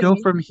where do I go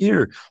interesting. from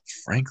here?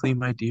 Frankly,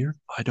 my dear,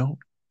 I don't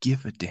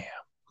give a damn.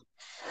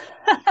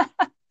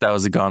 That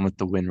was a Gone with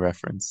the Wind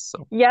reference.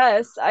 So,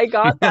 Yes, I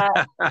got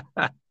that.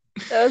 That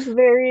was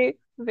very,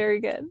 very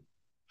good.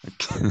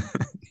 But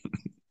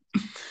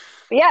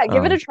yeah,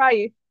 give it a um,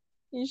 try.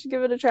 You should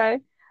give it a try.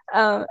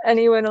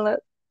 Anyone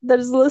that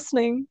is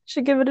listening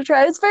should give it a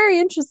try. It's very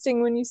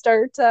interesting when you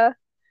start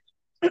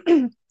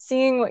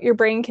seeing what your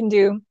brain can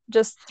do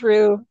just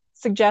through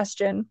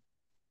suggestion.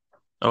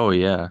 oh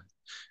yeah,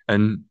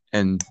 and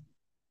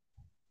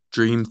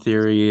dream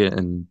theory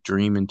and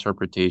dream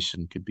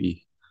interpretation could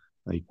be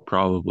like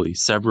probably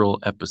several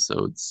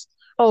episodes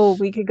Oh,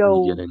 we could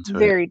when you go get into it.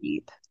 very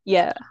deep.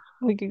 Yeah,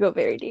 we could go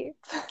very deep.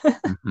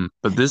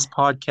 But this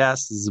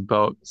podcast is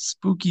about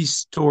spooky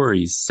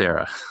stories,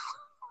 Sarah.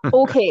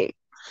 Okay.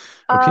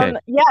 Okay,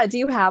 Yeah, do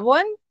you have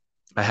one?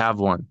 I have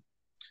one.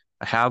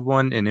 I have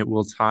one, and it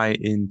will tie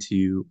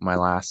into my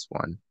last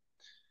one.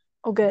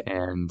 Oh, good.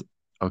 And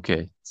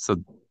okay, so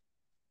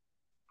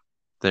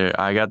there,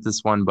 I got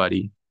this one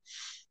buddy,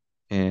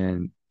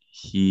 and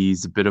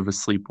he's a bit of a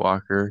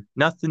sleepwalker.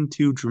 Nothing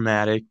too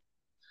dramatic,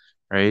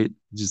 right?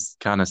 Just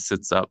kind of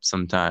sits up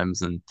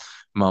sometimes and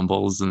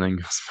mumbles and then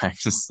goes back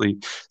to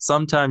sleep.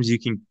 Sometimes you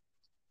can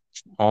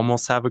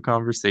almost have a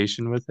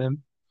conversation with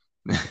him,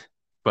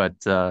 but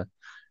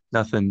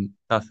nothing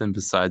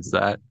besides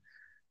that.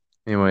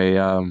 Anyway,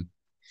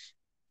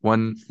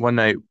 one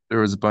night there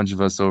was a bunch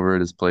of us over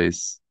at his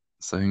place.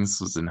 So I think this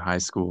was in high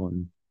school,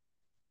 and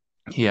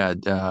he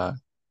had uh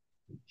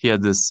he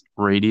had this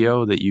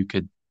radio that you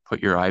could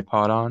put your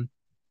iPod on,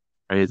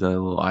 right? The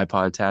little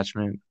iPod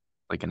attachment,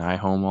 like an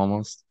iHome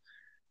almost.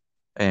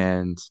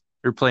 And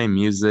we were playing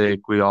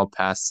music. We all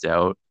passed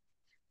out,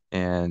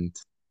 and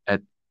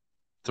at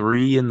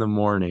 3 in the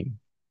morning,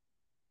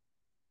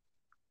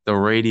 the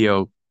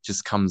radio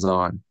just comes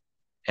on,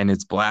 and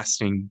it's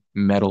blasting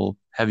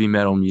heavy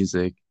metal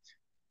music,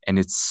 and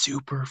it's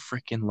super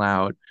freaking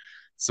loud.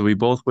 So we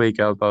both wake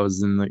up. I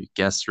was in the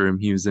guest room.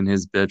 He was in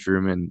his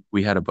bedroom, and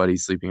we had a buddy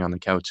sleeping on the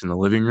couch in the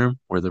living room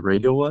where the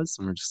radio was.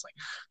 And we're just like,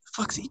 the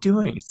fuck's he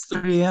doing? It's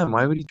 3 a.m.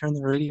 Why would he turn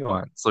the radio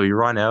on? So we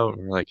run out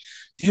and we're like,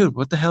 dude,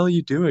 what the hell are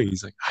you doing?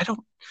 He's like, I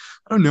don't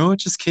know. It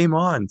just came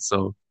on.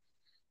 So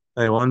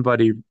my one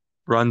buddy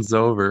runs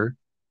over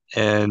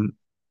and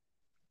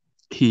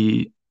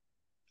he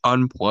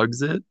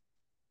unplugs it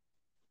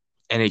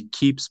and it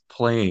keeps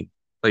playing.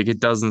 Like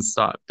it doesn't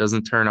stop,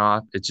 doesn't turn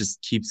off. It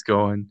just keeps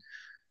going.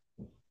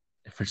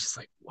 And we're just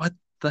like, what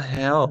the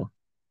hell?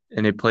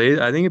 And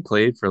I think it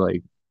played for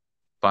like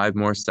 5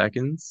 more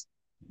seconds.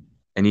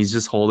 And he's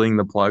just holding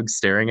the plug,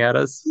 staring at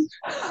us.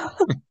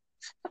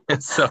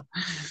 And so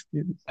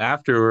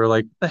after we're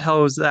like, what the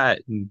hell was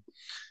that? And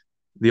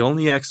the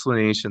only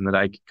explanation that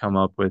I could come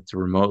up with to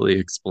remotely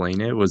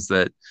explain it was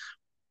that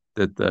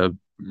the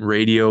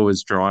radio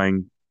was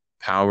drawing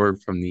power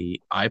from the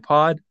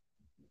iPod,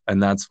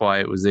 and that's why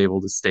it was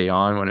able to stay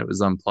on when it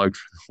was unplugged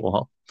from the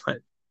wall. But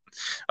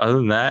other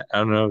than that, I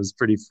don't know. It was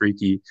pretty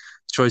freaky.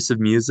 Choice of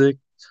music,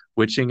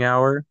 witching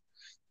hour,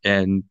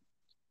 and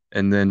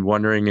and then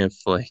wondering if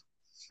like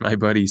my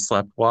buddy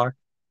sleptwalk,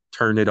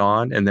 turned it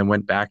on, and then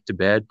went back to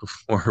bed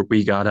before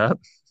we got up.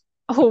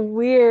 Oh,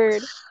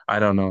 weird. I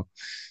don't know.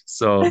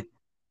 So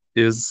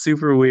it was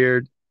super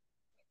weird.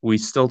 We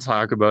still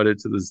talk about it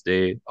to this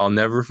day. I'll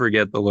never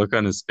forget the look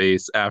on his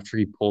face after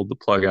he pulled the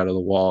plug out of the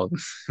wall and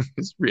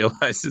just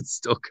realized it's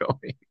still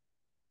going.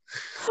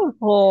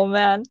 Oh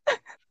man.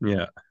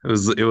 Yeah,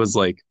 it was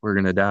like we're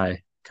gonna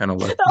die kind of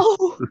look.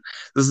 Oh,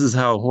 This is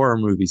how a horror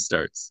movie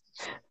starts.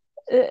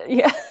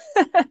 yeah.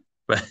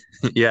 But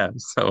yeah,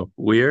 so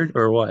weird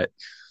or what?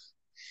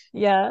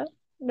 Yeah.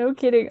 No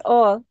kidding.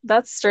 Oh,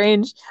 that's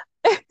strange.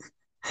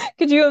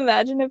 Could you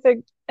imagine if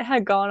it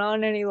had gone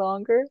on any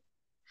longer?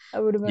 I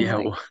would have been Yeah.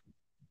 like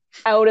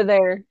out of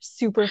there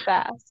super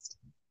fast.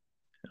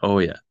 Oh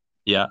yeah.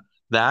 Yeah.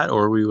 That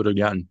or we would have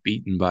gotten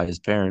beaten by his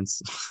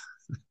parents.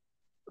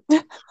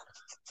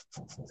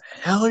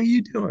 Hell are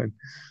you doing?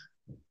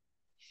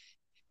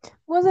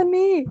 Wasn't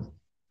me.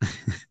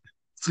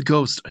 It's a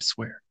ghost, I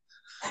swear.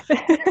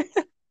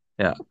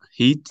 Yeah.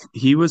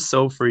 He was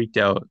so freaked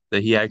out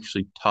that he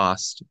actually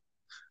tossed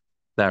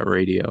that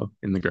radio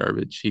in the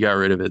garbage. He got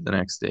rid of it the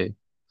next day.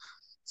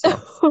 So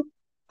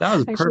that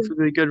was a Actually,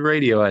 perfectly good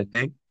radio, I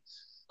think.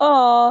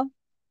 aw.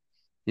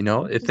 You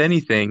know, if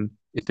anything,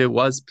 if it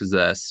was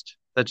possessed,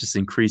 that just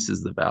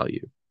increases the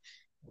value.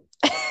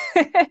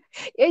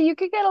 Yeah, you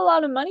could get a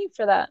lot of money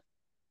for that.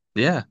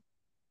 Yeah.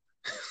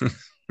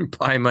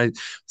 Buy my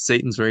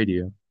Satan's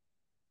radio.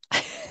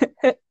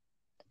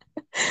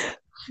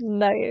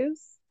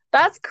 Nice.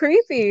 That's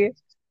creepy.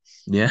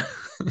 Yeah.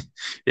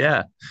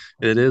 Yeah,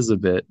 it is a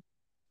bit.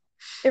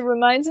 It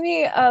reminds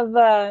me of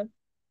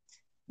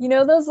you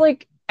know those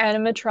like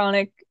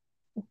animatronic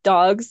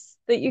dogs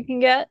that you can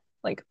get,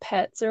 like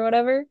pets or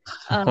whatever?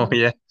 Oh Um,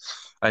 yeah.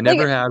 I like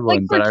never had like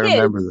one, for but I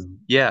remember kids. them.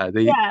 Yeah,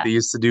 Yeah. they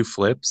used to do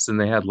flips and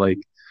they had like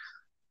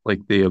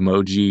the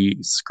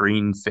emoji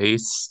screen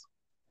face.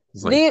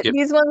 It's like, yep.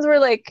 These ones were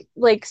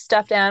like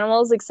stuffed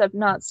animals, except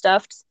not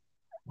stuffed.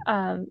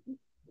 Um,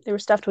 they were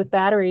stuffed with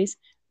batteries.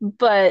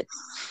 But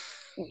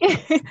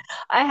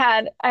I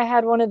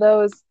had one of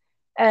those,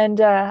 and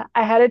I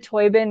had a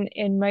toy bin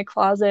in my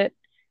closet.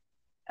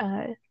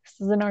 This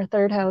is in our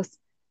third house,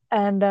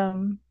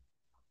 and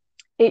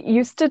it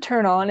used to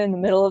turn on in the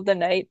middle of the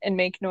night and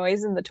make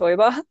noise in the toy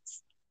box.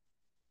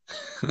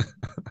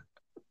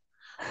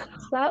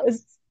 So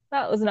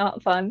that was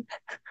not fun.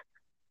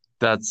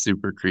 That's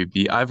super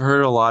creepy. I've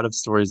heard a lot of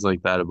stories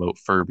like that about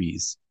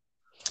Furbies,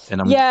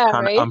 and Yeah,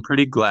 right. I'm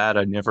pretty glad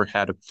I never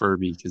had a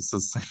Furby because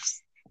those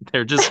things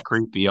they're just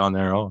creepy on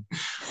their own.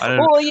 I don't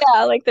Well,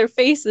 yeah, like their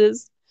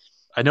faces.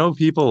 I know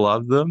people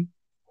love them,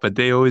 but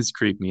they always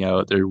creep me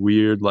out. They're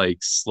weird, like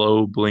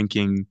slow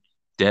blinking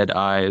dead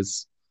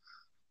eyes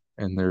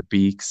and their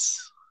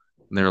beaks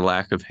and their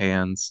lack of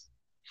hands.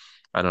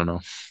 I don't know.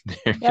 They're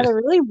Yeah, just they're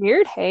really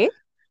weird, hey?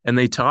 and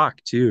they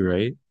talk too,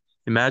 right?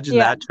 Imagine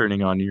Yeah. that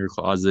turning on in your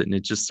closet and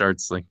it just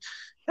starts like,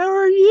 "How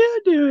are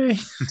you doing?"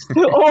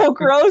 Oh,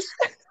 gross.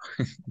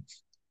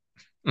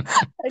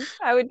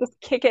 I would just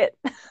kick it.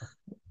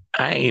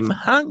 I'm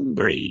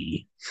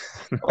hungry.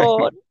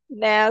 Oh,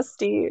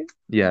 nasty.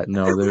 Yeah,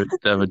 no,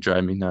 that would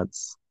drive me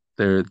nuts.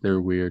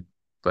 They're weird,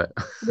 but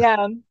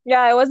Yeah.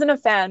 Yeah, I wasn't a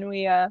fan.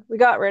 We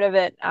got rid of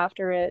it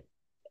after it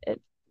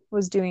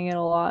was doing it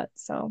a lot.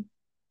 So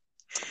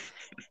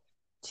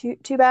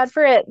too bad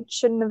for it.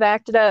 Shouldn't have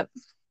acted up.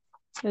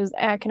 It was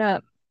acting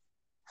up.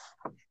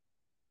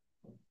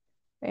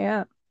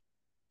 Yeah.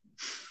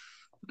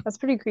 That's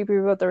pretty creepy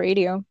about the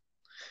radio.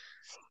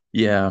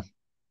 yeah,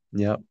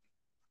 yep.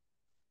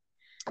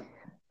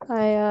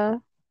 I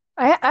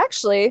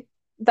actually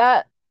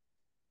that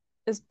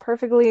is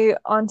perfectly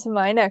onto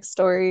my next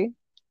story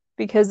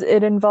because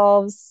it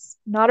involves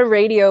not a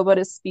radio but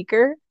a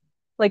speaker,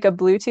 like a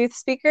Bluetooth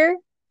speaker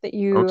that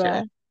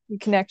Okay. you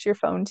connect your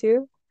phone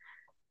to.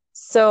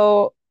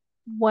 So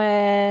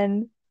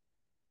when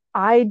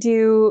I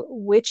do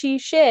witchy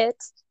shit,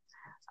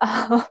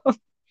 um,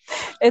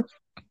 it's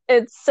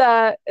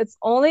it's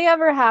only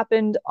ever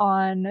happened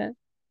on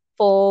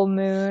full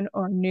moon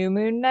or new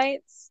moon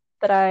nights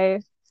that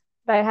I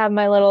have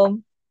my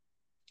little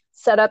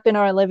setup in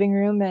our living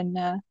room, and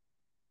I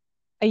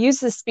use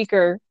the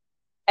speaker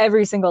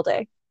every single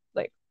day,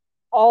 like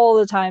all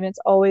the time. It's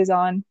always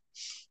on,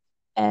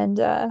 and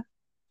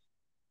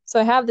so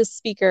I have this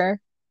speaker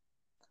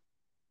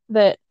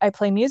that I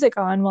play music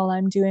on while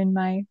I'm doing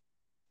my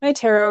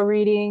tarot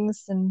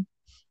readings and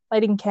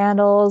lighting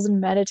candles and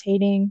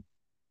meditating.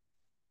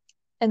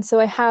 And so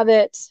I have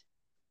it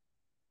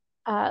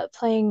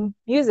playing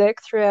music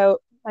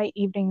throughout my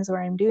evenings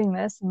where I'm doing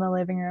this in the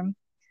living room.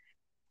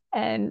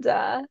 And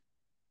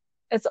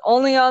it's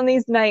only on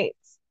these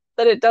nights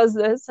that it does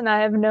this, and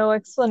I have no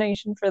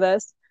explanation for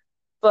this,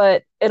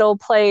 but it'll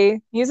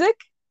play music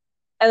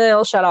and then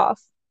it'll shut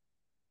off.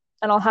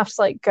 And I'll have to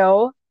like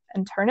go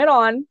and turn it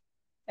on, and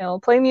it'll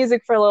play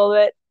music for a little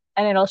bit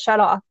and it'll shut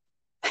off.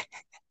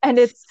 And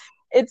it's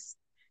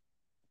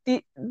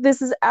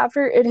this is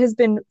after it has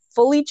been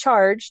fully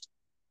charged.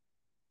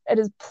 It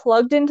is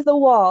plugged into the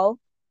wall.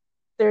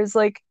 There's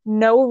like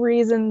no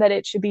reason that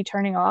it should be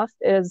turning off.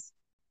 It is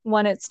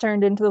when it's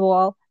turned into the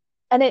wall.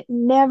 And it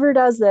never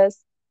does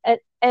this at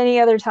any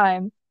other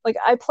time. Like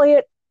I play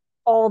it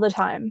all the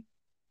time.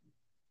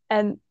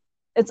 And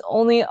it's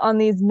only on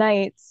these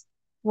nights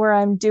where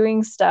I'm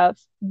doing stuff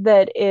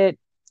that it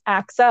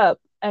acts up,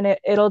 and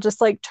it'll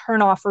just like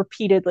turn off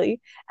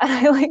repeatedly.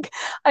 And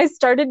I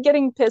started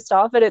getting pissed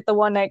off at it the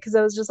one night because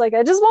I was just like,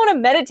 I just want to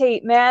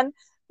meditate, man.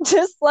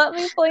 Just let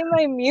me play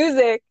my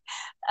music.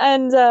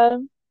 And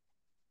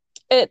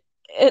it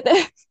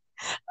it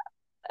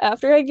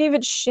after I gave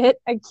it shit,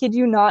 I kid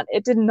you not,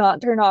 it did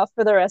not turn off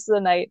for the rest of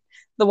the night.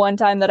 The one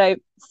time that I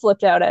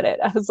flipped out at it,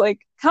 I was like,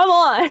 come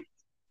on.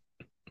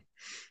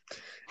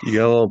 You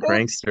got a little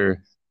prankster.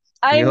 You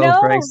I got a little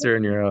know. prankster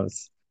in your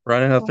house,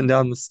 running up and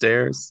down the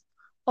stairs,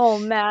 Oh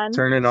man.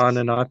 turning on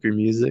and off your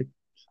music.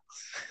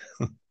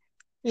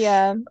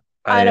 Yeah.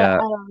 I I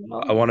don't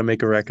I know. want to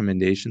make a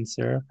recommendation,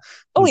 Sarah,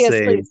 Oh and yes,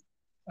 say please.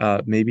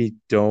 maybe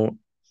don't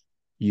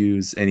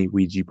use any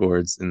Ouija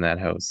boards in that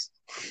house.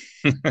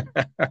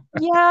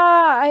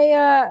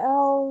 Yeah,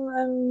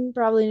 I'm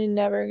probably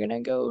never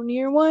gonna go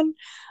near one.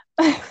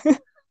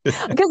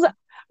 Because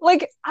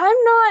like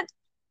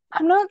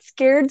I'm not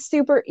scared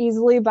super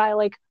easily by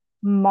like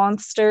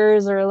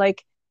monsters or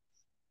like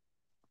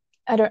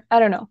I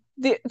don't know.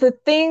 The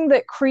thing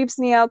that creeps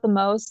me out the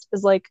most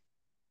is like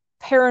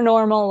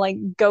paranormal, like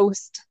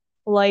ghost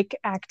like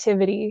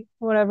activity,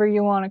 whatever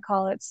you want to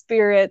call it,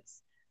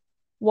 spirits,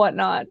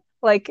 whatnot.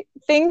 Like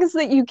things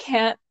that you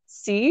can't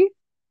see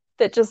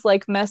that just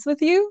like mess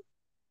with you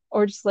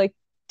or just like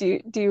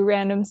do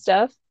random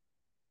stuff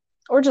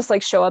or just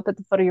like show up at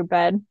the foot of your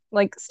bed.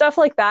 Like stuff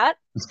like that,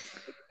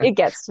 it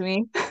gets to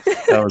me.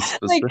 That was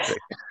Like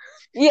specific.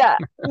 yeah,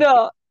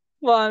 no.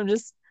 Well, I'm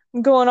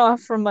going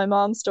off from my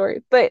mom's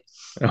story. But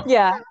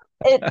yeah,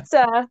 it's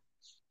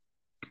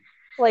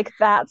like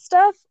that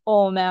stuff.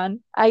 Oh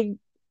man, I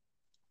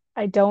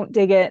don't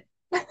dig it.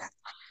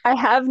 I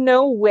have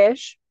no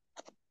wish,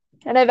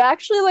 and I've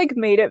actually like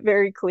made it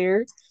very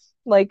clear,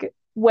 like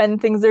when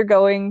things are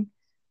going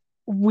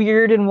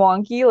weird and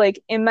wonky,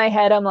 like in my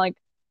head, I'm like,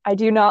 I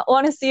do not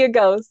want to see a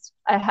ghost.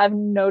 I have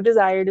no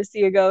desire to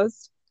see a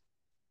ghost.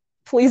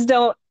 Please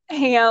don't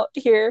hang out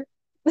here.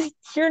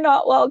 You're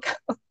not welcome.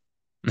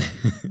 You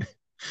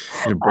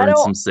I burn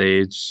don't, some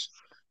sage,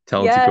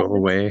 tell it to yes, go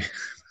away.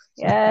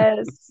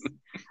 yes.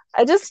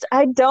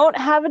 I don't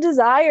have a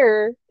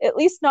desire, at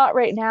least not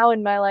right now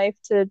in my life,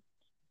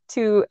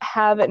 to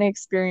have an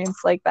experience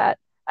like that.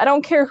 I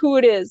don't care who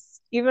it is,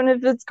 even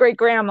if it's great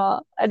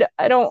grandma.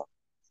 I don't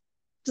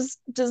just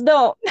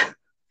don't.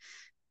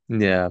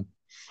 Yeah.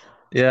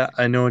 Yeah,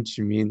 I know what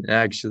you mean.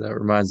 Actually, that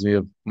reminds me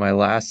of my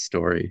last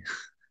story.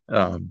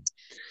 Um,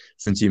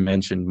 since you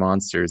mentioned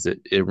monsters,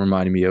 it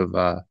reminded me of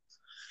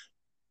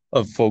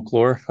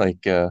folklore,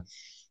 like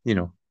you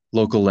know,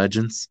 local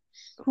legends.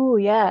 Ooh,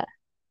 yeah.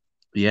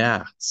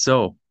 Yeah.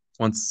 So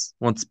once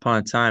upon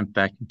a time,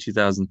 back in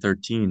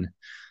 2013,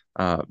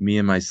 me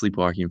and my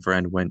sleepwalking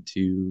friend went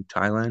to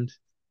Thailand.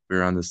 We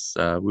were on this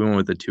we went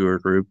with a tour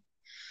group,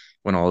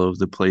 went all over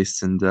the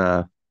place, and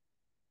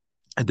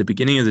at the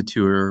beginning of the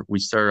tour, we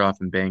started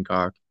off in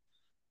Bangkok,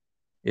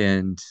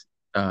 and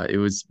it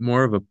was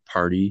more of a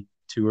party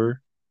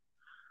tour.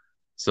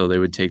 So they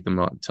would take them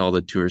out to all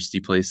the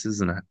touristy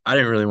places, and I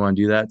didn't really want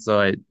to do that.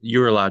 So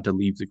you were allowed to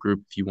leave the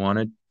group if you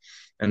wanted,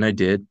 and I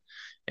did.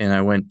 And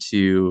I went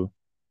to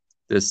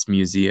this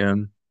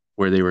museum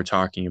where they were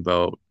talking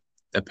about,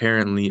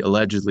 apparently,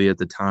 allegedly at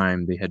the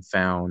time, they had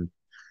found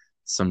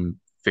some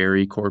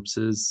fairy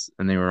corpses,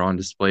 and they were on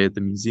display at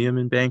the museum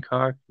in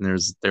Bangkok.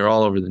 And they're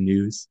all over the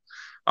news.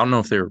 I don't know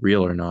if they're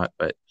real or not,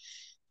 but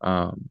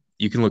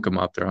you can look them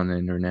up. They're on the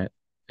internet,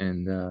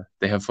 and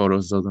they have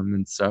photos of them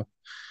and stuff.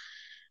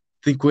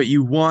 Think what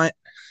you want.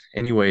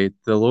 Anyway,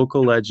 the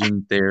local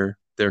legend there,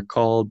 they're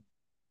called,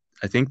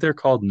 I think they're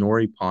called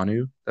Nori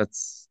Panu.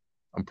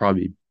 I'm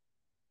probably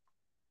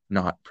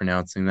not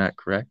pronouncing that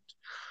correct.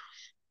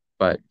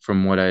 But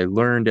from what I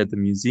learned at the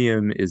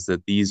museum is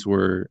that these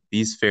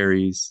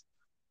fairies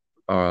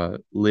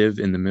live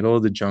in the middle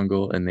of the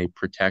jungle, and they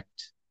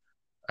protect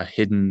a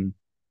hidden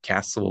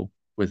castle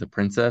with a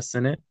princess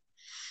in it,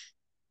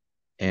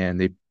 and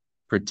they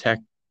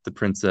protect the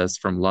princess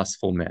from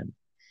lustful men.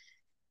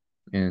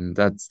 And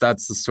that's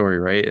the story,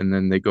 right? And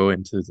then they go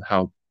into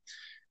how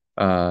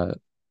uh,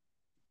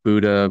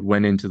 Buddha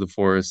went into the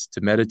forest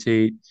to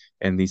meditate,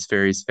 and these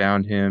fairies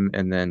found him,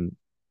 and then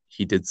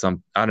he did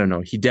some, I don't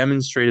know, he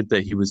demonstrated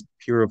that he was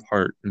pure of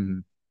heart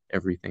and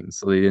everything.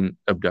 So they didn't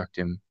abduct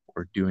him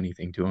or do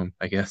anything to him,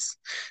 I guess.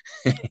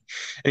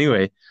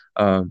 Anyway,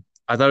 I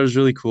thought it was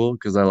really cool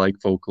because I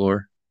like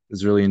folklore. It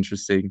was really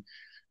interesting.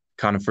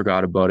 Kind of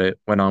forgot about it.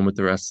 Went on with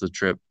the rest of the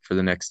trip for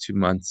the next 2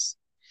 months.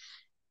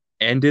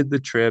 Ended the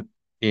trip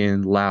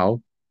in Laos,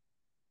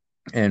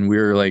 and we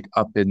were like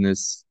up in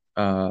this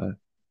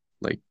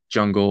like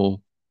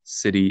jungle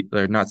city,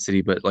 or not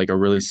city, but like a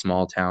really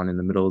small town in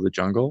the middle of the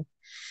jungle.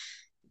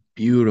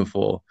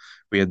 Beautiful.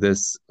 We had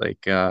this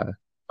like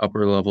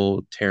upper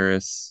level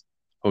terrace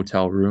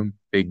hotel room,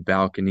 big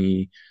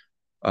balcony,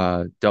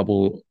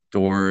 double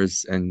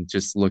doors, and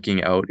just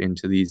looking out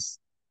into these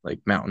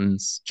like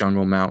mountains,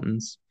 jungle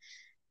mountains.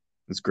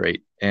 It was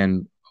great.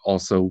 And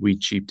also we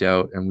cheaped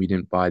out and we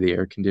didn't buy the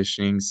air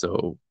conditioning,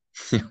 so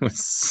it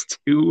was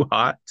too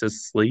hot to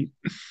sleep.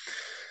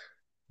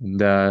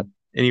 And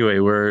anyway,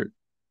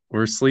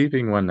 we're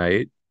sleeping one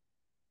night,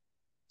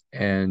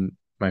 and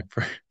my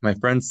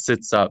friend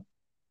sits up,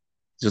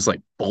 just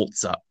like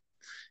bolts up,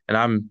 and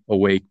I'm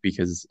awake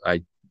because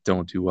I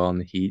don't do well in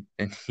the heat,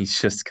 and he's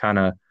just kind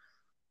of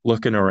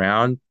looking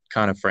around,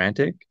 kind of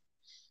frantic.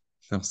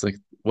 And I was like,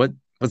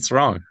 what's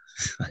wrong?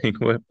 Like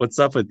what's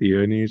up with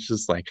you? And he's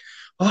just like,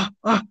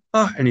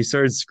 and he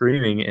started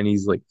screaming, and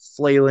he's like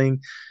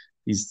flailing,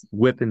 He's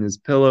whipping his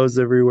pillows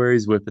everywhere.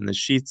 He's whipping the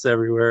sheets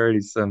everywhere.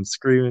 He's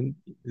screaming.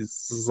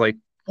 This is like,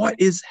 what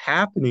is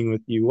happening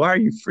with you? Why are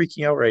you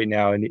freaking out right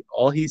now? And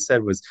all he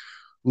said was,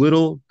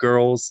 little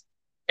girls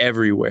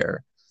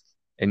everywhere.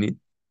 And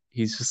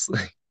he's just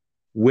like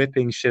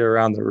whipping shit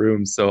around the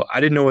room. So I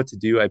didn't know what to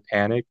do. I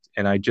panicked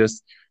and I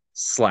just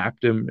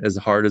slapped him as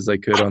hard as I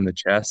could on the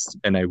chest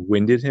and I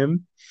winded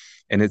him.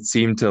 And it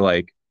seemed to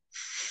like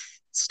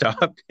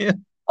stop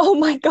him. Oh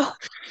my God.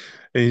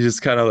 And he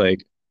just kind of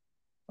like,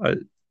 uh,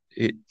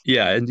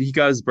 yeah, and he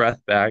got his breath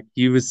back.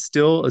 He was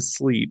still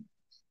asleep,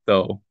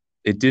 though.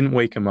 It didn't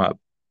wake him up.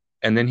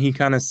 And then he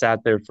kind of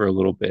sat there for a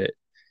little bit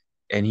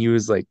and he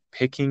was like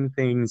picking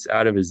things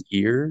out of his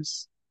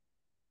ears,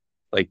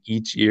 like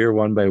each ear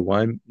one by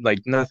one. Like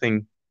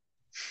nothing,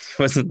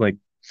 he wasn't like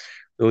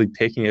really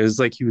picking. It was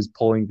like he was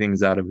pulling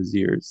things out of his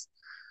ears.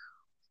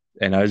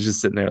 And I was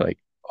just sitting there like,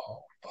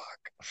 oh,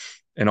 fuck.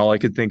 And all I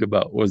could think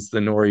about was the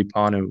Nori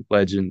Panu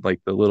legend,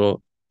 like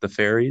the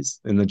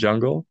fairies in the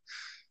jungle.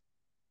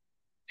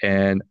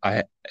 And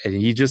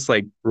he just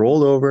like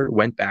rolled over,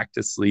 went back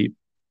to sleep,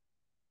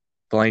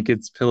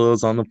 blankets,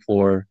 pillows on the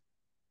floor,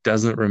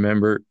 doesn't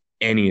remember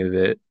any of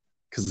it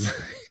because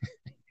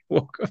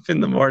woke up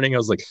in the morning. I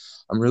was like,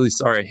 I'm really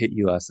sorry I hit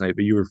you last night,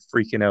 but you were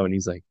freaking out. And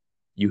he's like,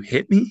 you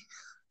hit me?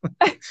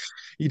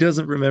 He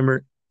doesn't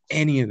remember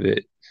any of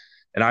it.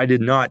 And I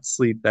did not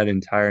sleep that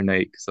entire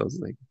night because I was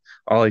like,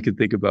 all I could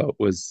think about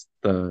was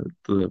the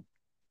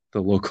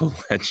local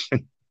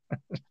legend.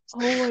 Oh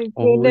my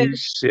Holy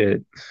goodness.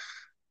 shit.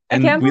 I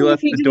And can't we believe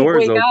left he the didn't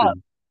doors wake up.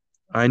 open.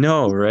 I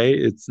know, right?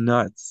 It's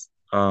nuts.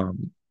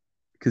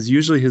 Because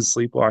usually his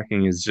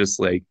sleepwalking is just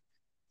like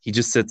he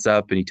just sits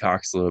up and he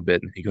talks a little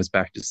bit and he goes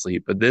back to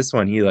sleep. But this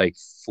one he like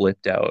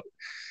flipped out.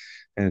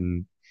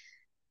 And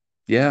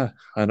yeah,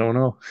 I don't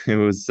know. It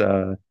was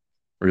a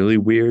really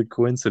weird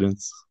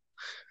coincidence,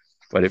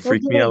 but it No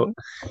freaked me out.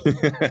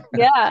 kidding.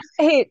 Yeah.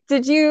 Hey,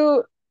 did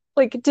you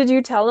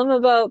tell him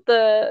about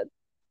the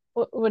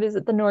what is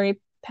it, the Nori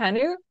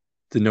Panu?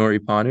 The Nori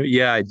Panu.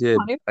 Yeah, I did.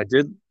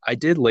 Panu? I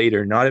did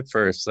later, not at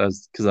first. I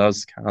was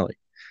kind of like,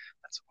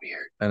 that's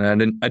weird. And I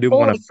didn't Oh,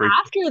 want like to freak.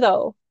 after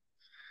though.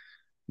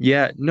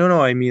 Yeah,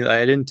 no, I mean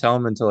I didn't tell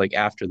him until like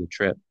after the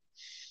trip.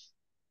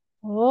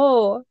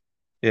 Oh.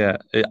 Yeah,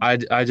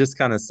 I just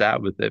kind of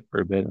sat with it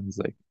for a bit. I was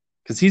like,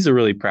 because he's a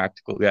really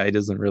practical guy. He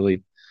doesn't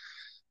really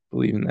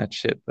believe in that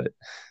shit, but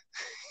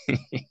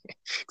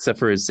except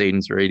for his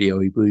Satan's radio,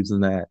 he believes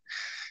in that.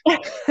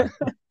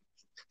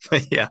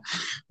 But yeah,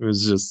 it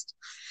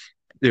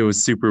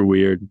was super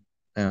weird.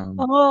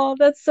 Oh,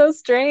 that's so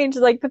strange.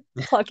 Like the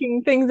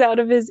plucking things out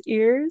of his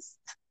ears.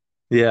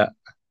 Yeah,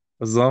 it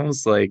was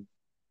almost like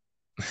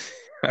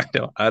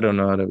I don't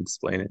know how to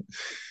explain it,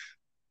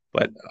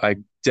 but I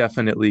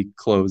definitely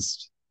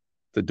closed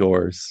the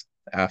doors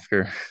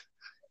after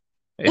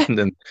and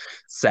then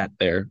sat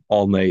there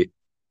all night,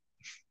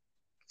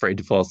 afraid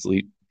to fall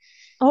asleep.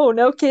 Oh,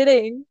 no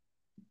kidding.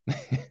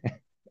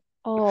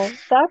 Oh,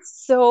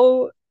 that's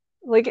so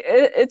like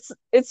it's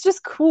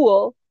just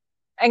cool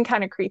and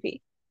kind of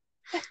creepy.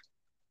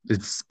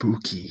 It's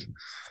spooky.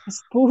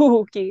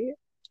 Spooky.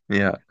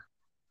 Yeah.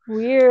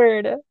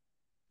 Weird.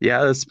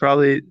 Yeah, that's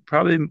probably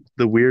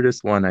the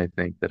weirdest one I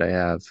think that I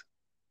have.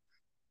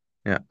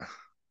 Yeah.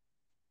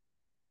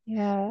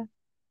 Yeah.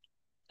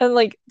 And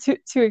like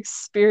to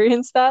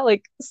experience that,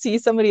 like see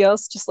somebody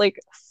else just like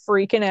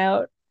freaking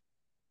out.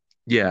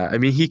 Yeah, I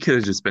mean he could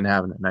have just been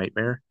having a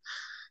nightmare.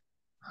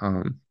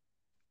 Um,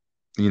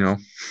 you know.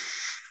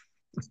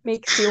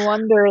 Makes you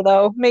wonder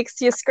though. Makes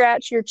you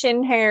scratch your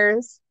chin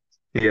hairs.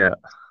 Yeah.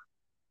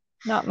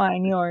 Not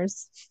mine,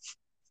 yours.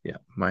 Yeah,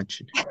 my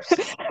chin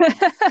hairs.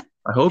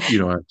 I hope you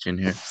don't have chin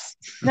hairs.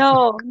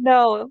 No,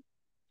 no.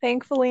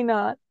 Thankfully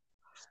not.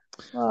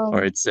 All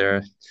right,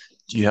 Sarah.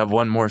 Do you have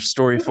one more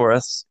story for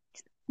us?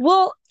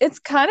 Well, it's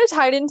kind of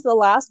tied into the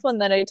last one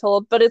that I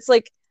told, but it's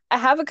like I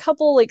have a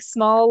couple like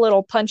small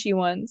little punchy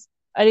ones.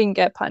 I didn't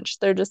get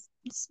punched. They're just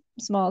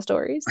small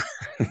stories.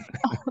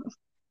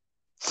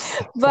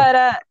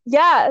 But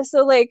yeah,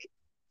 so like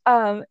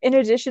in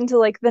addition to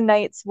like the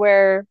nights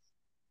where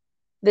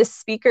this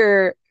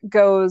speaker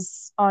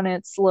goes on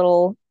its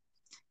little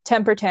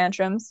temper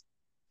tantrums,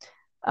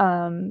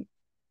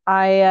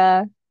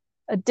 I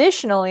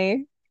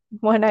additionally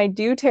when I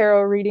do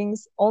tarot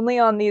readings only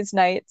on these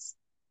nights,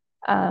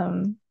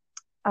 um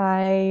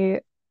I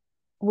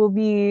will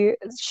be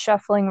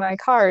shuffling my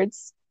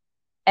cards.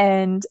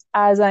 And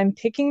as I'm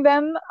picking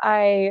them,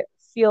 I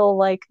feel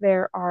like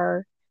there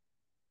are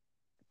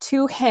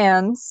two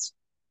hands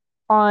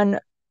on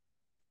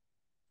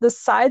the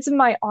sides of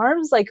my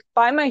arms, like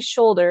by my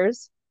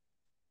shoulders,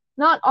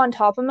 not on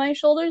top of my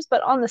shoulders,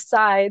 but on the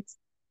sides.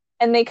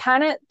 And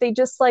they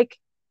just like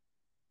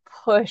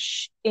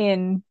push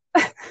in.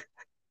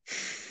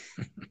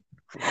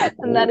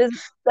 And that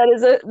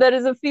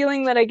is a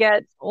feeling that I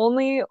get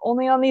only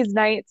on these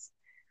nights.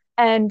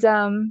 And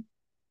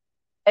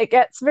it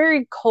gets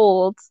very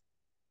cold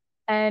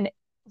and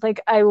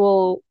like I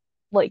will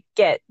like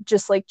get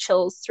just like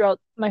chills throughout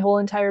my whole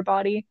entire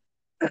body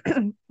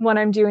when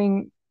I'm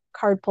doing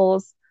card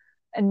pulls.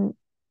 and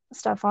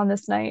stuff on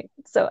this night.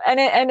 So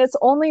and it's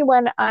only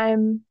when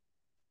I'm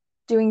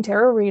doing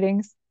tarot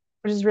readings,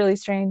 which is really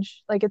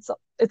strange. Like it's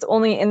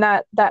only in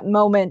that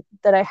moment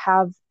that I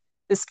have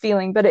this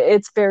feeling, but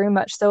it's very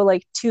much so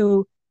like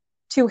two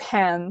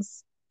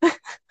hands.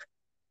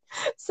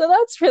 So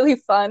that's really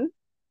fun.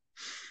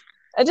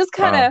 I just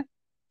kind Wow. of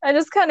I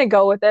just kind of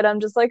go with it. I'm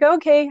just like,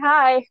 okay,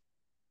 hi.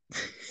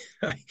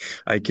 I,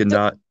 I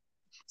cannot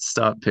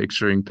stop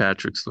picturing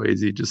Patrick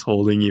Swayze just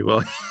holding you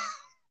up.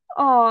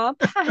 Aw,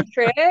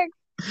 Patrick.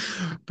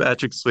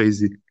 Patrick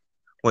Swayze,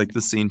 like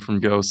the scene from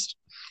Ghost.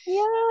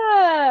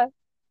 Yeah.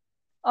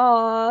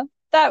 Aw,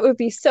 that would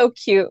be so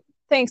cute.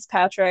 Thanks,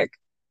 Patrick,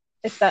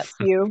 if that's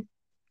you.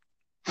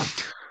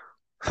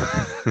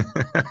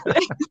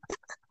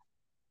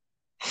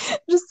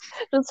 Just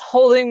just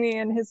holding me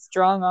in his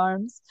strong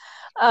arms.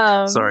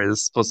 Sorry, Um, this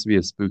is supposed to be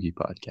a spooky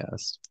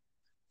podcast.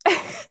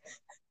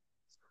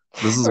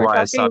 This is we're why I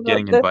talking stopped about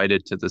getting this.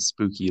 invited to the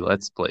spooky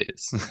Let's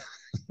Plays.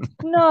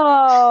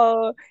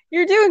 No,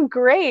 you're doing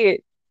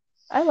great.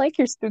 I like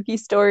your spooky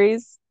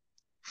stories.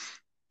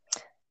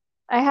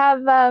 I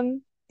have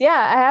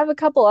yeah, I have a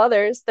couple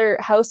others. They're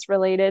house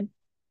related.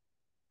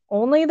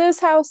 Only this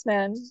house,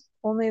 man.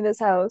 Only this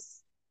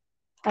house.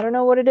 I don't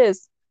know what it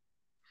is.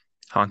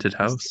 Haunted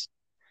house.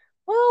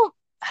 Well,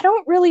 I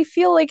don't really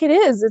feel like it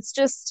is. It's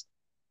just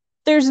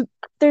there's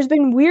there's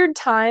been weird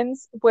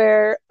times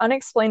where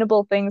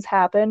unexplainable things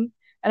happen,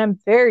 and I'm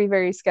very,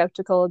 very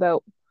skeptical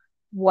about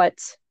what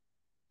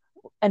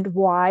and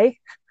why.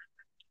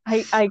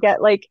 I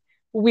get like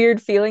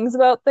weird feelings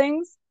about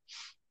things,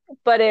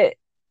 but it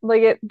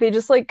they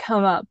just like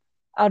come up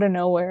out of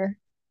nowhere,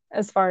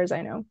 as far as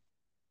I know.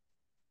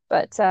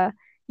 But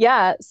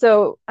yeah,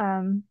 so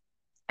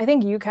I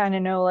think you kind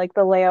of know like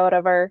the layout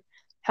of our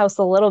house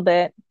a little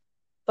bit,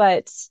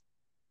 but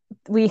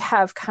we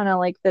have kind of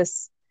like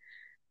this,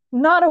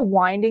 not a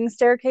winding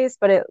staircase,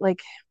 but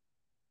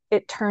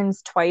it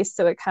turns twice,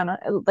 so it kind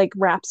of like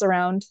wraps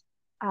around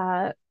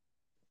uh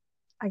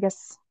I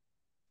guess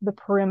the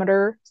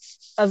perimeter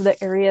of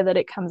the area that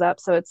it comes up.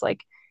 So it's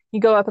like you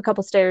go up a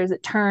couple stairs,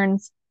 it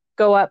turns,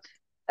 go up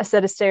a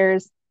set of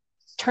stairs,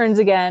 turns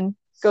again,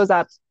 goes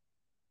up,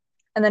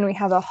 and then we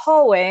have a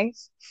hallway.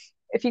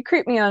 If you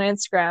creep me on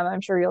Instagram,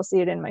 I'm sure you'll see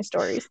it in my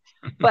stories.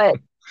 But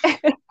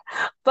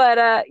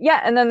but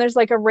yeah, and then there's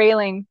like a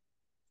railing.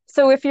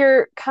 So if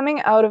you're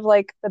coming out of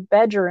like the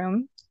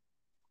bedroom,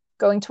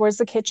 going towards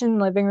the kitchen,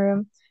 living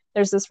room,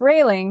 there's this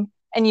railing,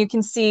 and you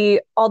can see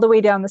all the way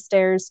down the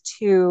stairs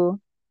to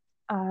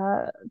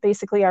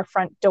basically our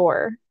front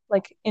door,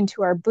 like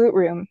into our boot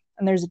room,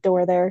 and there's a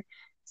door there.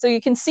 So you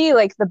can see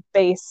like the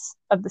base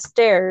of the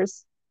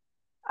stairs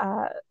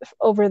uh,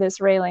 over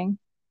this railing.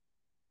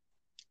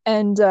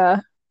 And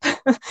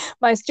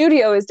my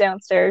studio is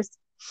downstairs.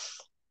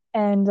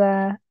 And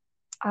for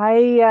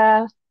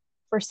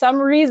some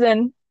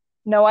reason,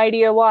 no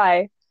idea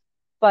why,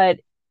 but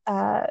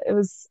it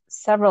was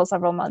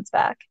several months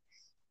back.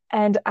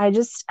 And I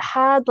just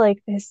had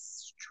like this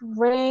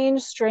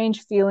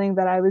strange feeling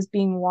that I was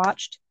being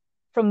watched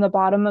from the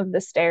bottom of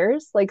the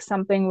stairs, like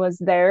something was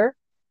there.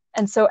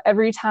 And so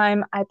every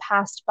time I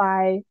passed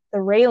by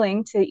the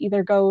railing to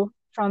either go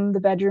from the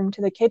bedroom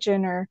to the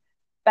kitchen or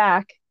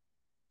back,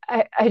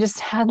 I just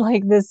had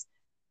like this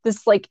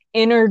like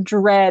inner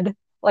dread.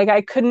 Like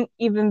I couldn't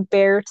even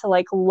bear to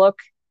like look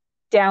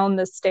down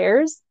the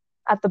stairs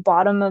at the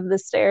bottom of the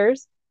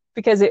stairs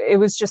because it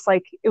was just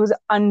like it was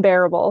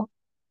unbearable.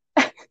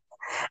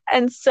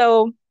 And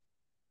so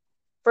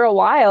for a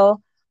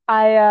while,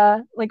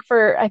 I like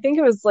for I think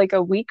it was like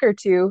a week or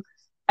two,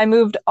 I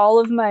moved all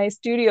of my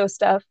studio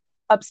stuff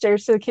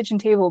upstairs to the kitchen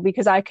table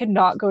because I could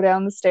not go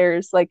down the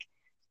stairs like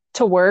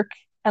to work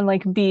and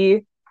like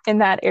be in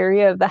that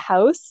area of the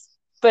house,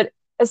 but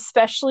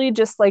especially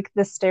just like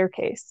the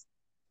staircase.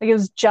 Like it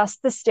was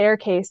just the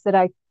staircase that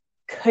I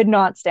could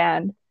not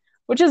stand,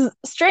 which is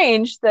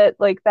strange that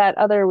like that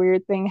other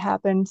weird thing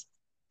happened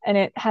and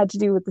it had to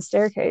do with the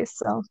staircase.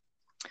 So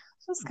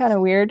it's kind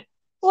of weird.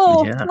 Yeah.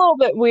 Little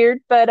bit weird,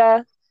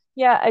 but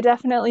yeah, I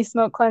definitely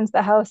smoke cleansed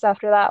the house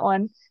after that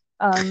one.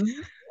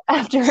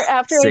 After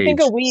I think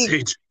a week,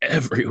 Sage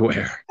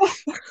everywhere.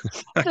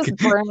 I just could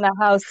burn the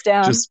house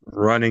down. just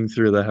running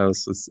through the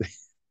house with sage.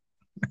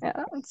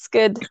 Yeah, it's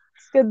good.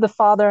 It's good the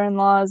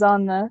father-in-law is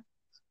on the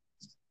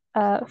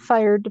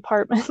fire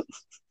department.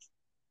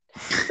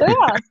 So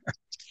yeah.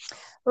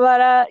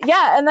 But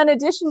yeah, and then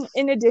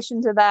in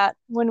addition to that,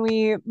 when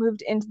we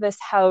moved into this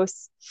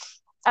house,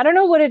 I don't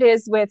know what it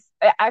is with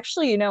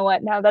actually, you know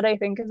what, now that I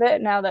think of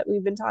it, now that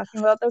we've been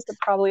talking about this, it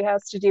probably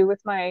has to do with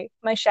my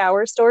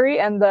shower story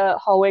and the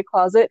hallway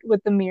closet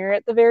with the mirror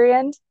at the very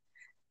end.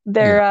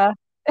 Yeah.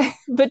 They're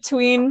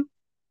between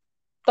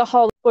the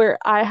hall where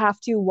I have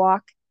to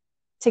walk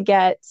to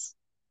get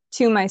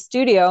to my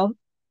studio,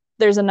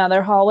 there's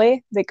another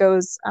hallway that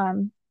goes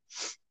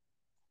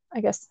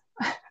I guess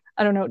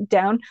I don't know,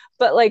 down,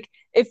 but like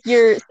if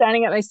you're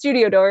standing at my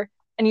studio door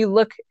and you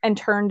look and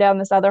turn down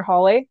this other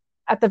hallway,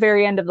 at the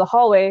very end of the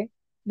hallway,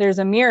 there's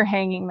a mirror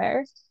hanging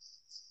there.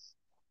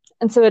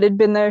 And so it had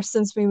been there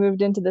since we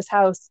moved into this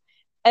house.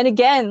 And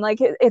again, like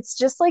it's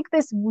just like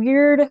this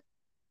weird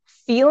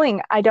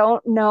feeling. I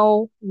don't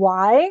know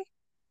why,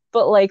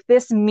 but like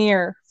this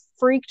mirror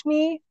freaked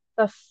me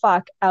the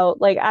fuck out.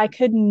 Like I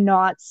could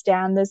not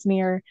stand this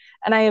mirror.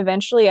 And I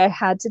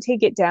had to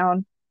take it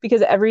down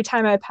because every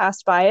time I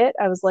passed by it,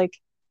 I was like,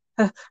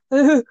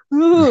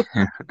 ooh.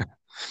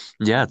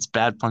 Yeah, it's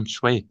bad feng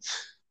shui.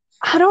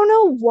 I don't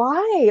know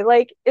why.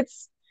 Like it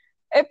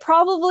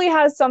probably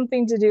has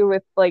something to do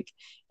with like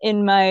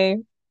in my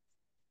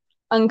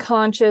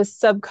unconscious,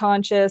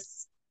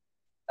 subconscious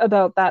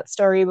about that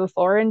story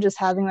before and just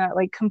having that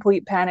like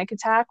complete panic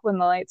attack when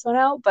the lights went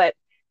out. But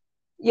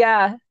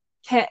yeah,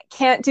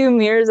 can't do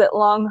mirrors at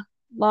long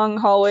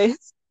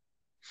hallways.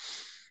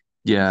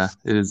 Yeah,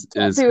 it Can't is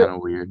do kind it.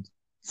 of weird.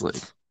 It's like,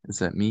 is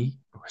that me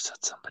or is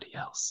that somebody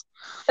else?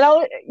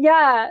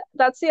 Yeah,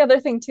 that's the other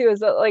thing too, is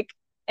that like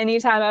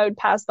anytime I would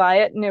pass by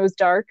it and it was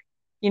dark,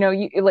 you know,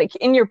 you like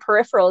in your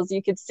peripherals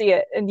you could see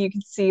it and you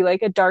could see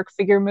like a dark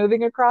figure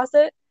moving across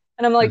it.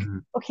 And I'm like,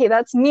 Mhm. okay,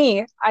 that's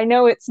me. I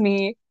know it's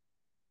me,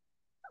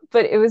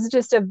 but it was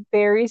just a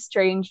very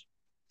strange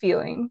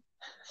feeling.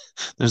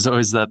 There's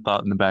always that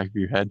thought in the back of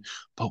your head,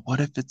 but what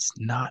if it's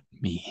not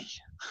me?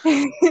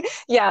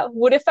 Yeah,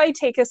 what if I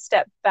take a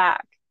step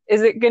back?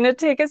 Is it gonna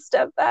take a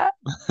step back?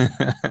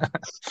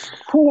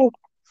 Ooh,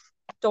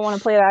 don't want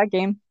to play that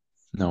game.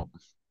 No.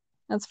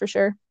 That's for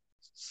sure.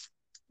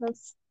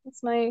 That's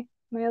my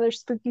other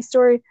spooky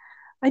story.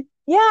 I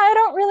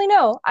don't really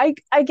know. I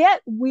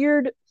get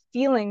weird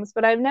feelings,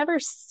 but I've never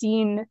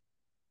seen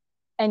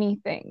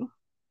anything,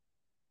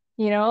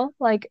 you know?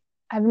 Like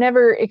I've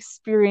never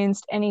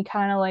experienced any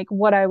kind of like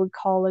what I would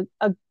call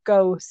a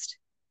ghost.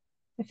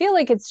 I feel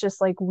like it's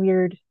just like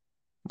weird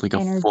Like a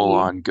energy.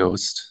 full-on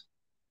ghost.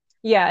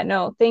 Yeah,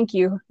 no, thank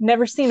you.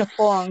 Never seen a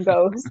full-on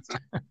ghost.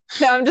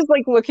 Now I'm just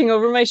like looking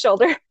over my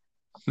shoulder.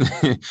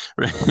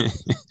 Right.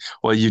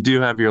 Well, you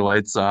do have your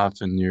lights off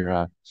and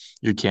your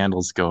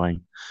candles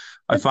going.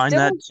 I But find still,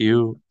 that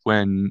too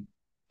when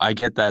I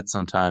get that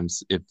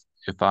sometimes if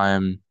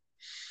I'm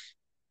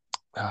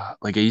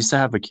like I used to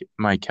have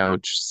my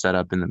couch set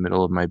up in the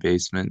middle of my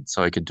basement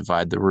so I could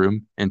divide the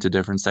room into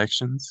different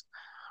sections.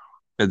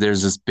 But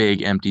there's this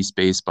big empty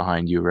space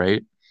behind you,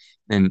 right?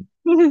 And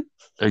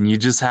and you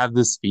just have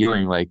this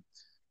feeling like,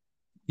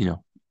 you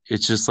know,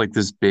 it's just like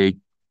this big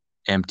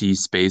empty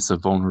space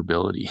of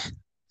vulnerability.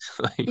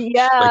 Like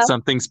yeah,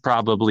 something's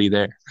probably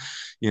there,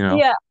 you know.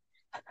 yeah,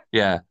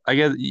 Yeah, I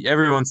guess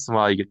every once in a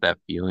while you get that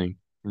feeling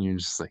and you're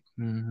just like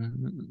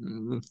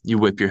you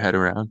whip your head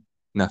around,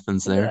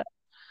 nothing's yeah. there,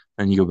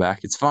 and you go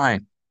back, it's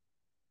fine.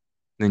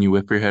 Then you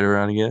whip your head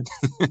around again.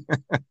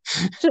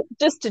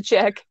 Just to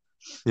check.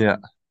 Yeah.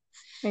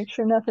 Make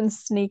sure nothing's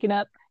sneaking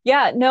up.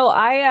 Yeah, no,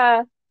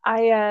 I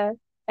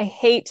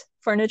hate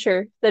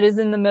furniture that is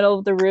in the middle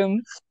of the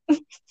room.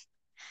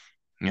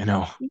 You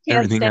know, You can't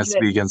everything stand has to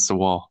it. be against the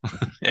wall.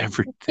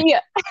 Everything. Yeah.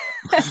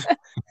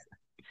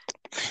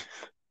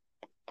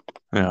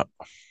 Yeah.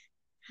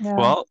 No,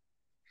 Well,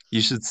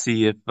 you should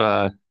see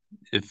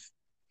if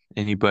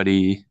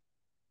anybody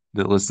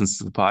that listens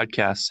to the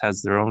podcast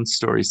has their own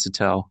stories to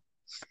tell.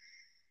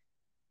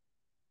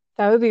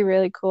 that would be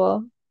really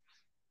cool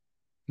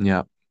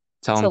Yeah.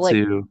 Tell to them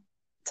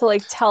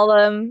like to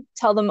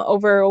tell them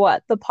over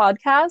what, the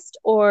podcast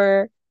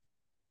or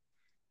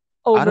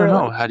I don't over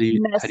know. like How do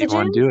you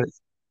want to do it?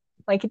 messages,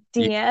 like You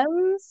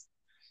DMs.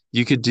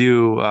 you could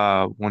do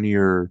one of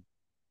your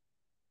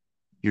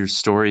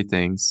story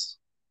things.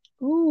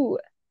 Ooh,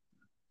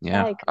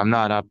 Yeah. I I'm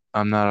not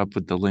up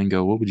with the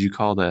lingo. What would you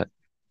call that?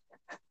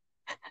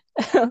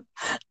 I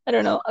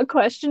don't know, a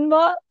question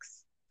box.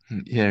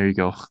 Yeah, there you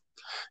go.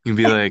 You can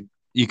be like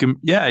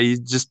you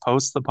just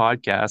post the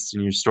podcast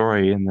in your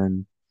story and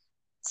then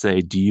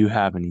say, "Do you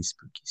have any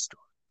spooky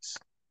stories?"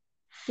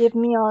 Give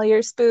me all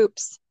your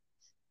spoops.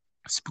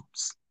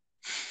 Spooks.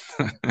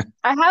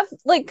 I have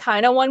like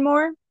kind of one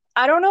more.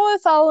 I don't know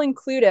if I'll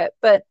include it,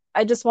 but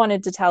I just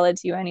wanted to tell it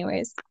to you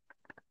anyways.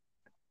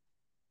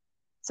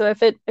 So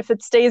if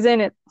it stays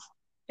in, it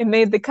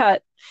made the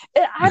cut.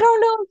 I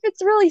don't know if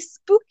it's really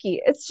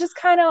spooky. It's just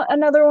kind of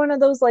another one of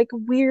those like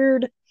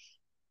weird.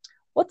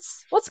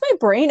 What's my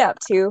brain up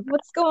to?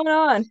 What's going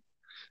on?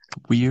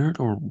 Weird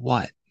or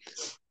what?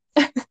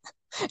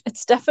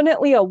 It's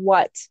definitely a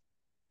what.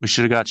 We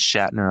should have got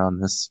Shatner on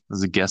this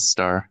as a guest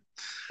star.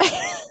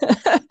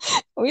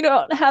 We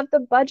don't have the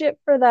budget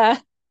for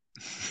that.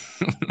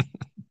 Both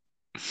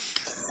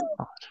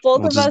We'll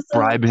of us just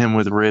are bribe him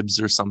with ribs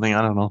or something.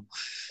 I don't know.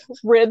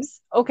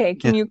 ribs. Okay, Yeah,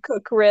 can you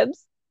cook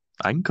ribs?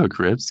 I can cook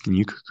ribs. Can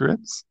you cook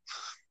ribs?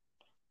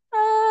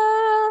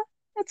 Uh,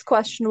 it's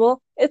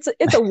questionable. It's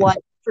a what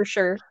for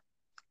sure.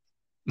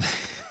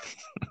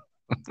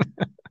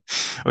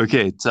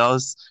 Okay, tell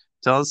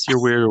us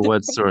your weird or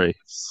what story.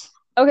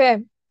 Okay,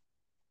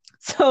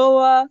 so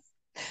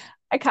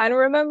I kind of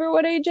remember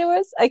what age I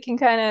was. I can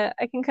kind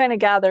of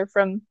gather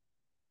from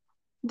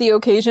the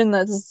occasion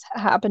that this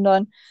happened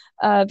on,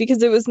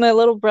 because it was my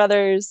little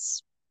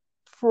brother's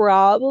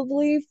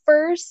probably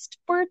first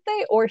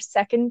birthday or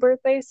second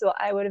birthday, so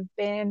I would have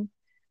been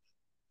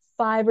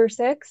 5 or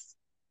 6.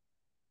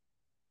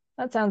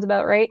 That sounds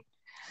about right.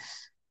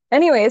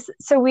 Anyways,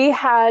 so we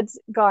had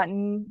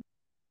gotten,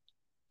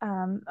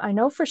 I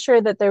know for sure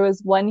that there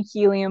was one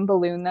helium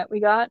balloon that we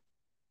got,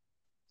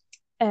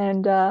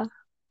 and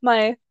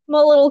my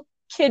little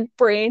kid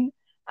brain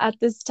at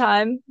this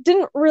time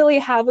didn't really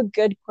have a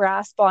good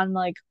grasp on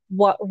like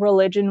what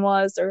religion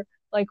was or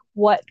like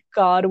what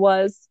God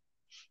was.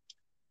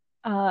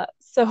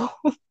 So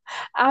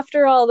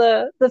after all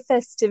the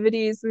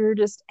festivities, we were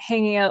just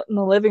hanging out in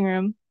the living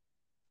room,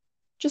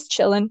 just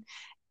chilling,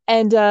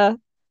 and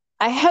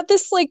I had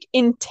this like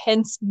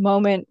intense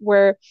moment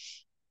where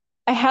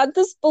I had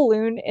this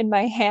balloon in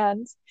my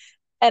hands,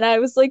 and I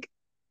was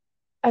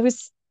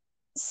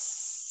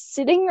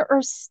sitting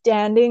or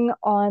standing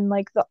on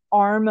like the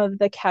arm of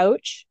the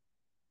couch.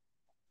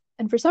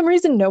 And for some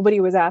reason, nobody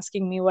was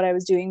asking me what I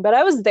was doing, but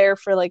I was there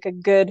for like a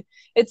good,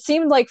 it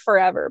seemed like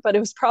forever, but it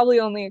was probably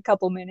only a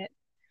couple minutes.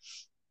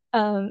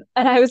 And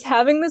I was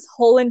having this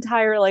whole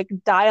entire like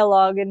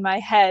dialogue in my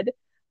head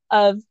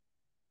of,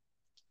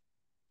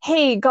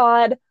 hey,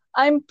 God,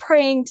 I'm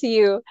praying to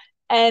you.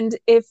 And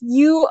if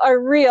you are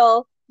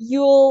real,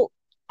 you'll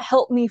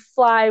help me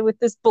fly with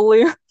this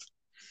balloon.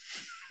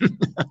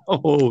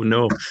 Oh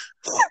no.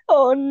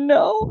 Oh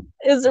no,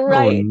 is Oh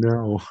right.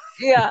 no.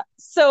 Yeah.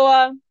 So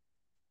I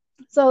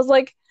was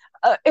like,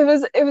 it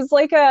was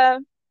like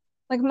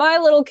my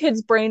little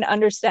kid's brain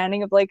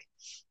understanding of like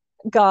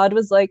God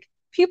was like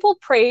people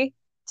pray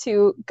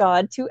to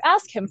God to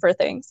ask him for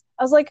things.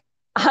 I was like,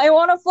 I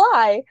want to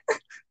fly.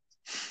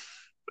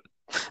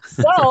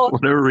 So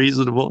What a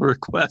reasonable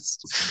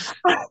request.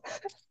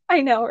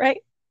 I know,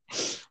 right?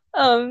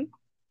 Um,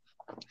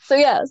 so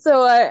yeah,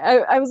 so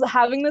I was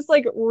having this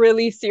like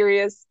really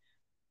serious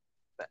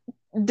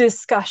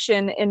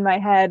discussion in my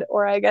head,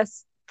 or I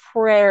guess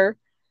prayer,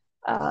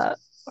 uh,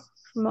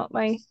 from what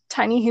my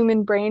tiny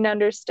human brain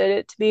understood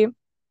it to be.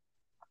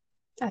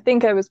 I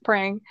think I was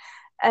praying,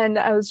 and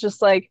I was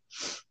just like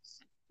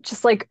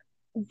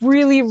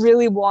really,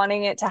 really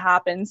wanting it to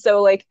happen.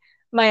 So like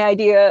my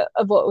idea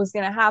of what was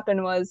going to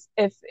happen was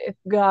if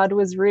God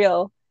was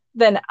real,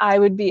 then I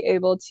would be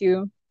able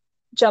to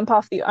jump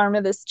off the arm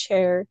of this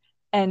chair,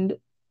 and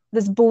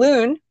this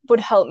balloon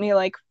would help me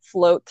like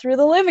float through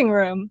the living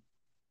room.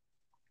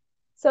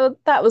 So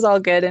that was all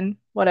good and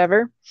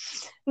whatever.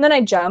 And then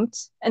I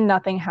jumped and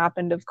nothing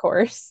happened, of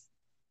course.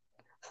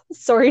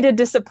 Sorry to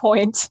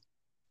disappoint.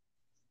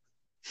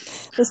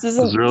 This I was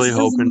isn't really this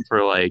hoping isn't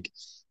for like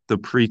the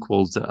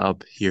prequel to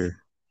Up here.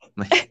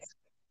 Like,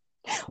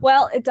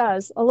 well, it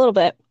does a little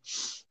bit.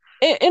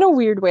 In a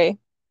weird way.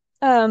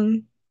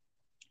 Um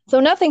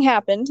so nothing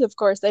happened. Of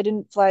course, I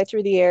didn't fly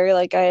through the air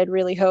like I had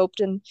really hoped,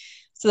 and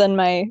so then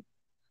my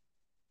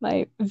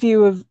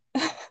view of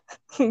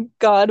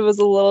God was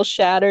a little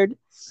shattered.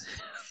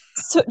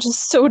 So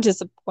just so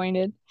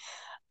disappointed.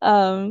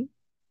 Um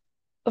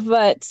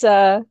but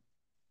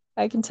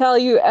I can tell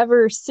you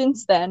ever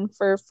since then,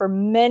 for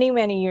many,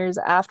 many years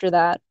after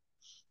that,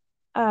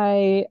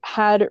 I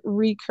had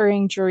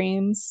recurring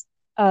dreams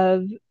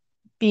of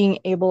being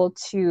able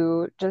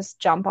to just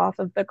jump off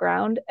of the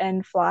ground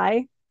and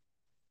fly.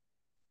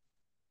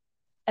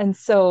 And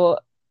so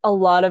a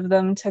lot of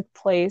them took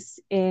place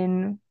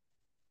in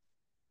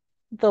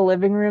the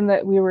living room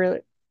that we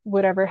were,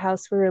 whatever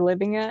house we were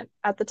living at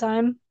the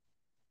time.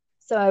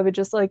 So I would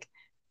just like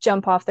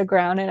jump off the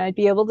ground and I'd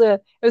be able to,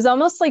 it was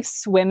almost like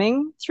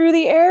swimming through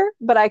the air,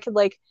 but I could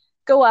like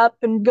go up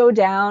and go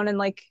down and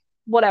like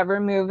whatever,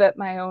 move at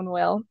my own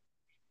will.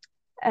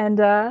 And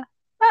that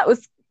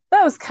was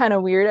that was kind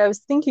of weird. I was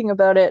thinking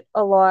about it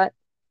a lot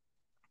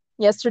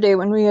yesterday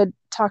when we had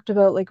talked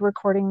about like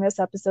recording this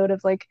episode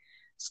of like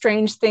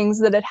strange things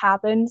that had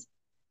happened.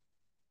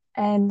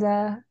 And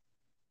that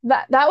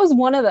was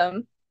one of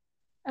them.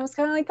 I was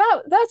kind of like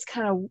that's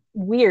kind of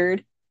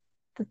weird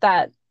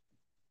that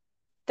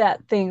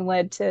that thing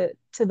led to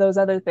those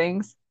other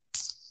things.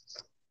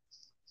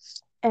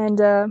 And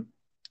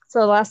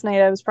so last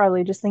night I was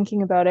probably just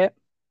thinking about it,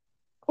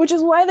 which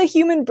is why the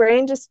human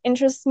brain just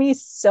interests me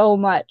so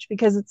much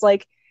because it's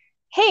like,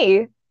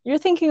 hey, you're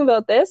thinking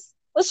about this.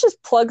 Let's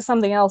just plug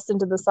something else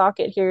into the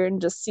socket here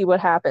and just see what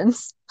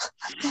happens.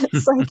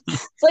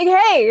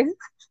 Hey,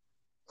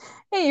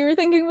 hey, you were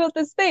thinking about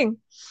this thing.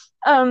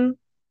 Um,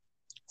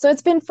 so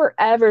it's been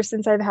forever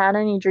since I've had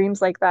any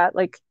dreams like that,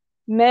 like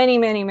many,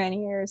 many,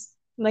 many years.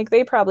 Like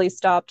they probably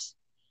stopped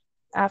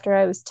after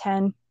I was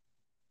 10,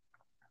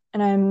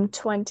 and I'm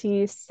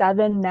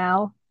 27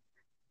 now,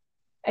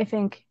 I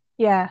think.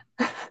 Yeah,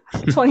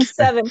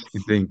 27.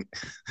 you think?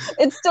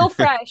 It's still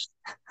fresh.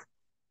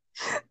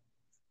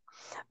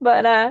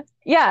 But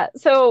yeah,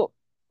 so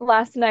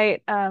last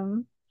night I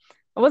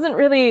wasn't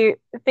really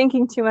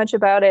thinking too much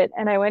about it,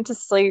 and I went to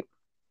sleep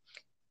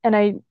and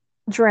I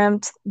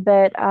dreamt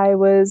that I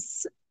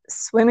was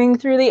swimming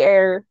through the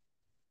air,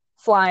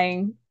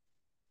 flying.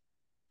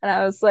 And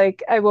I was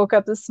like, I woke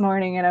up this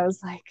morning and I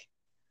was like,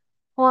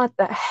 what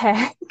the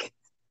heck?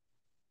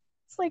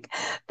 It's like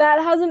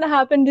that hasn't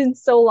happened in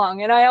so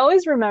long. And I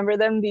always remember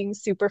them being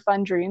super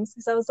fun dreams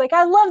because I was like,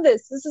 I love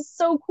this. This is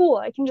so cool.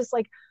 I can just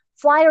like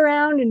fly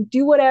around and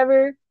do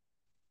whatever.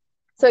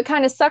 So it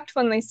kind of sucked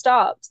when they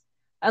stopped.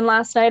 And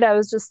last night I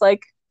was just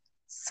like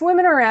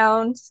swimming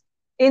around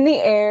in the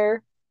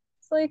air.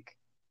 It's like,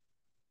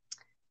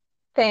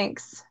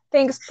 thanks.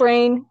 Thanks,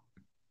 brain.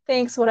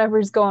 Thanks,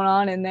 whatever's going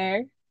on in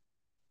there.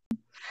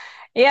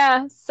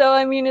 Yeah, so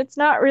I mean, it's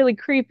not really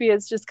creepy.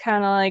 It's just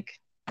kind of like,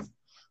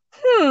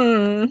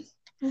 hmm,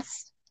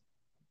 it's,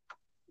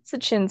 it's a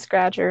chin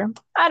scratcher.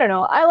 I don't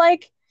know.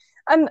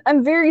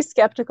 I'm very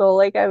skeptical,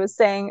 like I was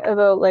saying,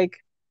 about like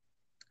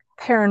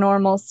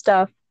paranormal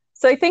stuff.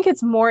 So I think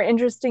it's more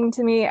interesting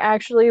to me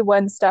actually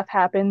when stuff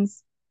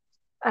happens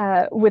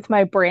with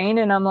my brain,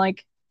 and I'm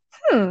like,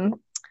 hmm,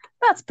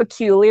 that's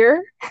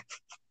peculiar.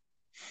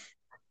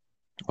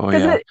 Oh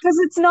yeah. Because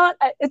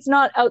it's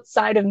not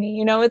outside of me,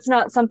 you know, it's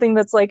not something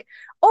that's like,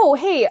 oh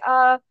hey,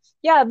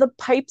 yeah, the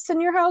pipes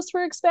in your house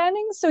were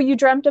expanding, so you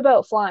dreamt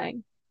about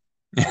flying.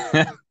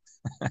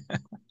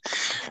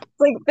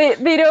 Like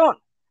they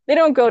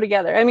don't go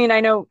together. I mean, I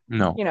know,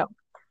 No. you know,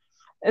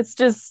 it's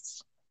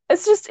just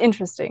it's just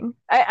interesting.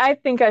 I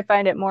think I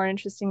find it more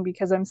interesting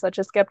because I'm such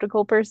a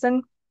skeptical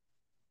person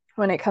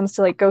when it comes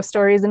to like ghost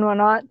stories and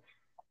whatnot.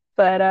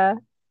 But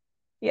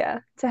yeah,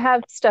 to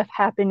have stuff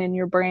happen in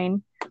your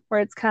brain where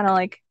it's kind of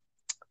like,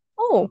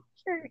 oh,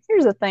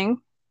 here's a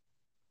thing.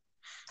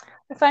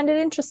 I find it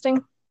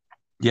interesting.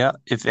 Yeah,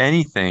 if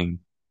anything,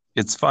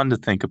 it's fun to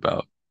think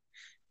about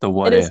the It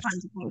what is if. fun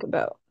to think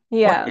about. What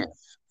Yeah. if?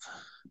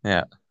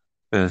 Yeah,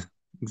 uh,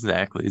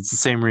 exactly. It's the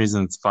same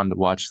reason it's fun to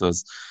watch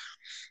those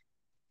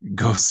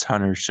ghost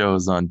hunter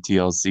shows on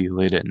TLC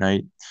late at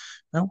night.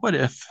 Now, what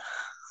if?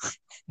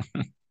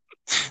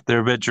 They're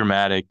a bit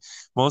dramatic.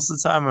 Most of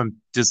the time, I'm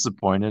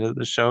disappointed at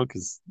the show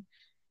because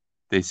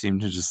they seem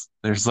to just,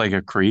 there's like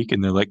a creak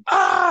and they're like,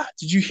 ah,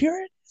 did you hear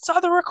it? It's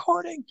on the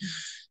recording.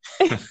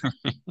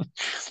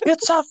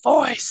 It's a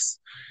voice.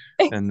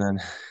 And then,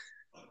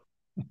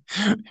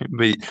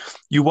 but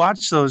you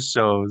watch those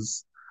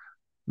shows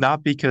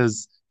not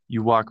because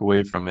you walk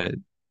away from it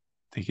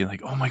thinking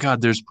like, oh my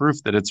God, there's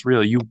proof that it's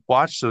real. You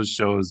watch those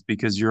shows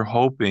because you're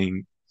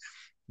hoping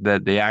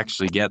that they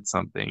actually get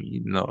something.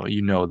 You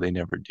know they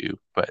never do.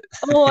 But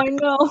Oh, I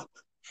know.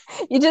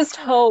 You just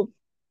hope. it's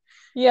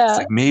Yeah,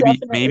 like maybe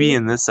definitely.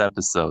 in this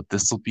episode,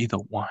 this will be the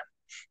one.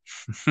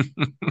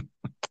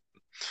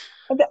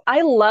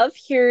 I love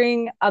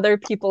hearing other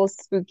people's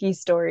spooky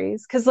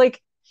stories because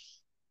like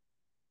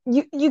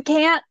you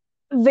can't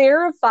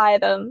verify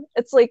them.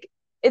 It's like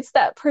it's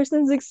that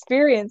person's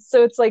experience.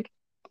 So it's like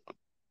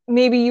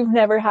maybe you've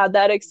never had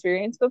that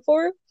experience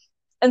before.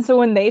 And so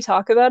when they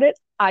talk about it,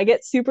 I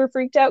get super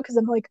freaked out because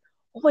I'm like,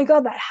 oh my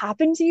God, that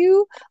happened to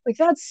you? Like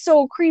that's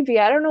so creepy.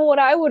 I don't know what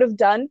I would have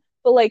done,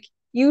 but like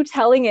you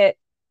telling it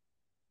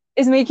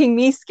is making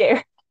me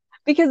scared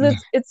because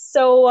it's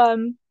so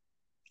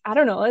I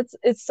don't know,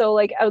 it's so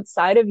like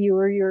outside of you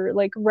or your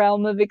like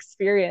realm of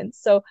experience.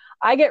 So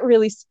I get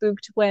really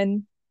spooked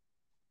when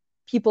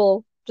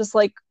people just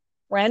like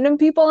random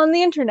people on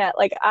the internet,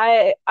 like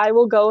I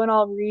will go and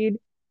I'll read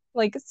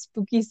like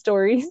spooky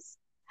stories.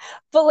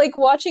 But like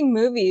watching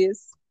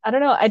movies, I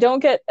don't know, I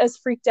don't get as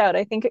freaked out.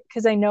 I think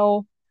because I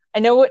know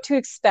what to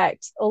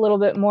expect a little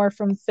bit more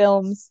from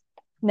films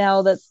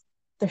now that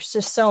there's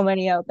just so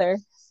many out there.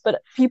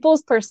 But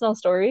people's personal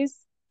stories,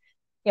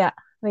 yeah,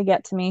 they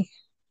get to me.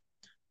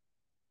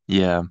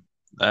 Yeah.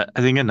 I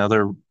think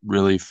another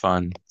really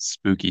fun,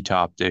 spooky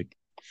topic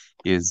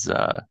is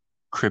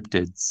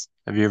cryptids.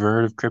 Have you ever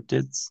heard of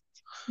cryptids?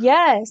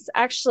 Yes,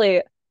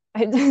 actually,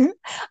 I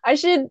I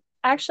should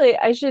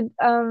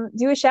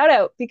do a shout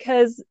out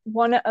because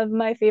one of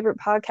my favorite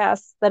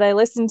podcasts that I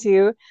listen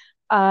to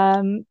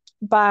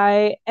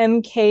by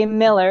MK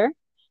Miller,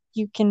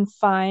 you can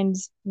find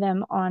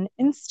them on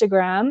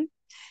Instagram.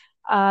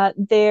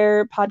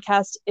 Their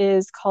podcast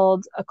is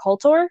called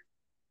Occultor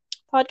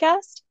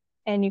Podcast,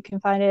 and you can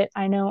find it,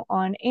 I know,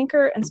 on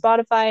Anchor and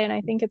Spotify, and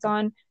I think it's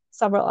on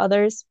several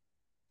others.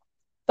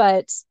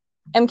 But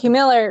MK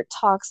Miller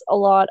talks a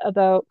lot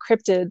about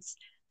cryptids.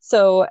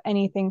 So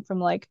anything from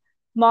like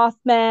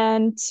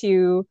Mothman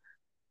to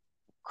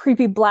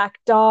creepy black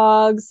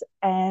dogs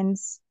and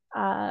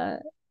uh,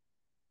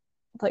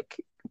 like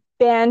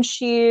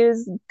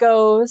banshees,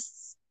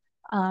 ghosts,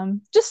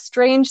 just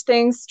strange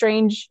things,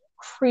 strange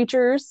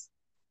creatures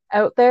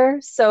out there.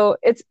 So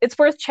it's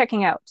worth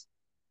checking out,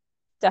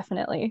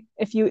 definitely.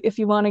 If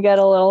you want to get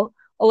a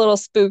little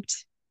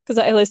spooked, because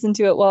I listen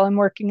to it while I'm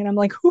working and I'm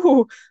like,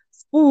 ooh,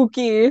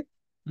 spooky.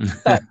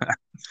 But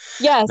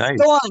yes, Nice.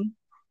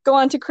 go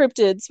on to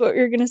cryptids. What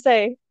you're gonna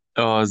say?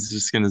 Oh, I was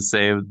just gonna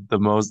say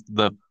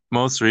the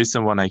most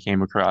recent one I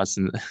came across,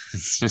 and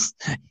it's just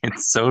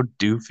it's so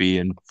doofy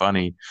and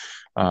funny,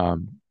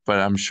 but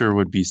I'm sure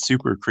would be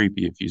super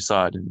creepy if you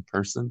saw it in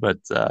person. But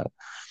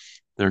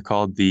they're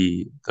called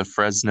the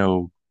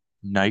Fresno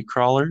night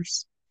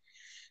crawlers,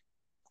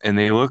 and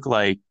they look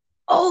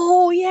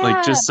Oh like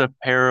yeah. just a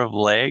pair of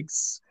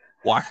legs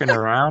walking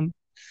around.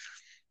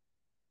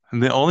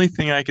 And the only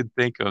thing I could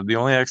think of, the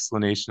only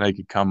explanation I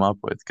could come up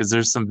with, because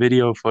there's some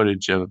video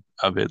footage of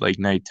it, like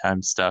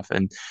nighttime stuff,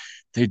 and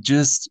they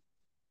just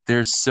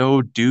they're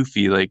so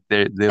doofy. Like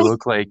they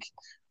look like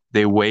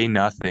They weigh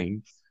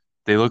nothing.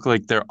 They look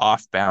like they're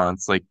off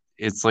balance. Like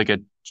it's like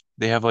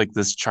they have like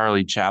this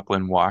Charlie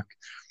Chaplin walk.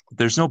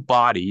 There's no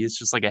body. It's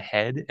just like a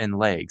head and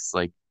legs,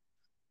 like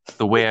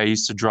the way I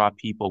used to draw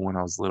people when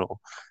I was little.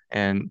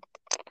 And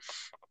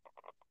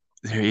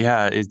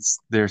yeah,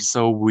 they're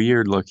so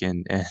weird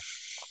looking. And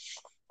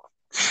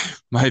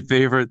my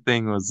favorite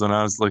thing was when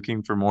I was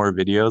looking for more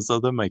videos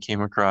of them, I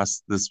came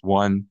across this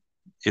one.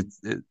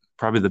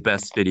 Probably the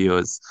best video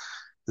is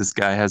this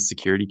guy has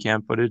security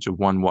cam footage of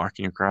one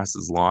walking across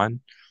his lawn.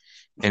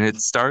 And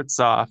it starts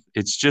off,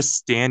 it's just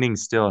standing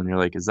still, and you're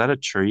like, is that a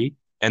tree?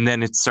 And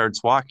then it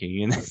starts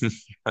walking, and you're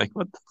like,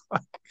 what the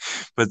fuck?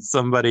 But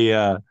somebody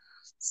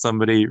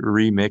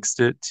remixed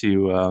it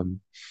to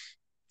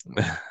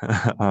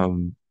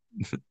um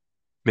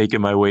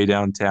making my way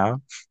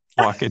downtown,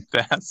 walking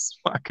fast,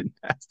 walking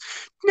fast.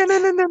 No, no,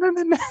 no, no, no,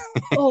 no, no.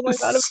 Oh my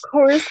God, of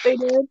course they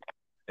did.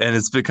 And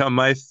it's become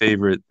my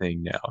favorite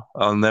thing now.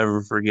 I'll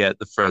never forget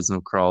the Fresno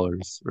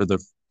crawlers or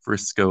the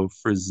Fresno,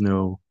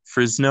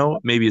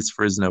 maybe it's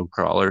Fresno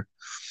crawler.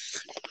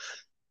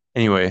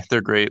 Anyway,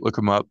 they're great. Look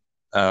them up.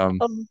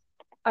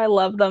 I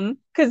love them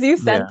because you Yeah,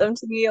 sent them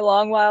to me a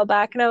long while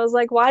back, and I was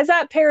like, why is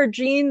that pair of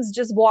jeans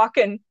just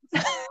walking?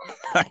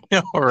 I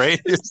know,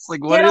 right? It's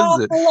like, what Get is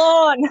off it? the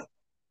lawn.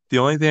 The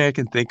only thing I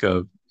can think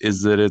of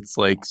is that it's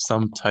like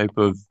some type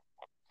of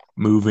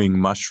moving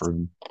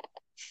mushroom.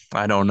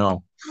 I don't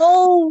know.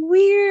 Oh,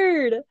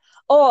 weird.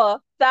 Oh,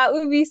 that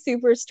would be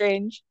super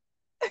strange.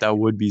 That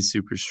would be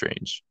super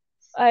strange,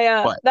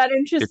 I but that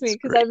interests me it's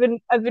because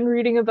great. I've been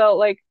reading about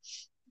like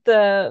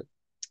the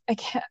I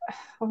can't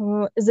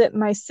is it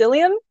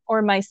mycelium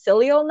or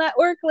mycelial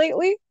network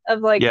lately of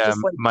like Yeah,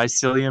 just like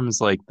mycelium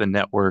is like the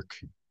network,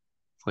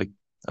 like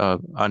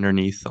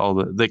underneath all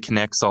that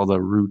connects all the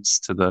roots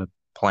to the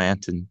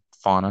plant and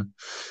fauna.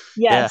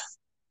 Yeah, yes,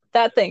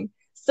 that thing.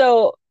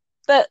 So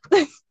that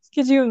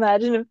could you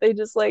imagine if they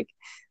just like,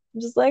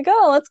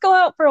 oh, let's go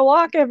out for a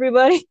walk,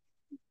 everybody.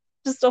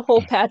 Just a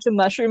whole patch of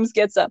mushrooms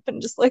gets up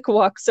and just like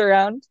walks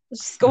around,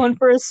 just going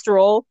for a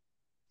stroll.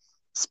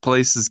 this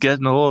place is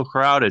getting a little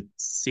crowded.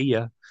 See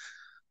ya.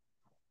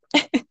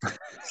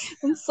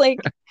 It's like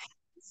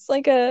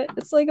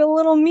it's like a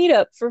little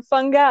meetup for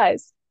fun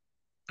guys.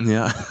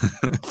 Yeah.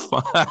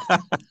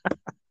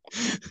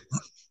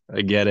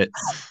 I get it.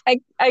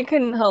 I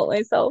couldn't help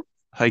myself.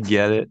 I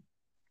get it.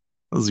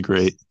 That was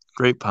great.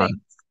 Great pun.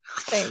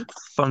 Thanks.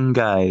 Thanks. Fun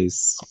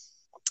guys.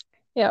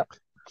 Yeah.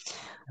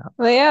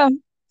 But yeah.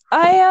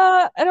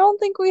 I don't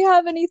think we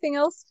have anything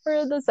else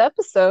for this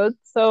episode,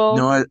 so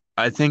No,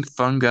 I think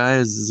Fun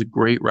Guys is a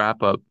great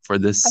wrap up for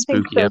this I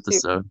think spooky so too.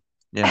 episode.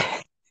 Yeah.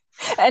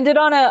 Ended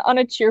on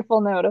a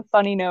cheerful note, a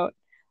funny note.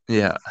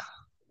 Yeah.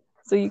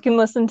 So you can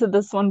listen to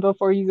this one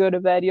before you go to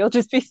bed. You'll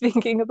just be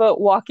thinking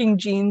about walking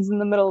jeans in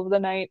the middle of the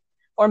night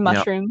or Yeah.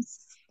 mushrooms.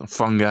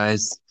 Fun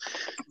Guys.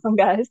 Some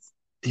guys.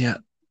 Yeah.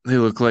 They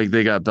look like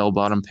they got bell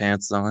bottom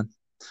pants on.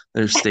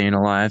 They're staying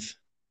alive.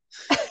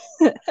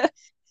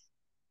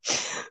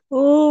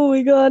 Oh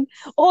my God.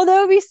 Oh,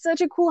 that would be such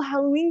a cool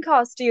Halloween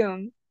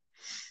costume.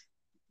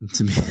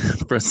 To be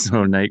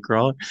Fresno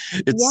Nightcrawler.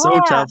 It's so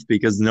Yeah. tough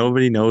because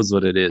nobody knows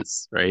what it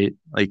is, right?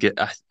 Like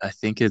I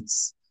think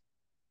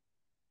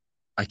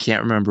I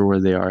can't remember where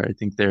they are. I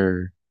think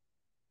they're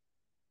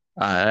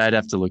I'd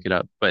have to look it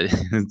up, but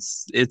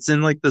it's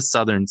in like the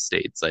southern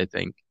states, I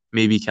think.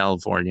 Maybe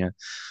California.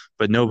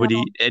 But nobody,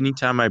 Well,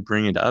 anytime I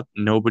bring it up,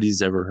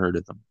 nobody's ever heard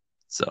of them.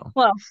 So,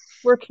 well,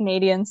 we're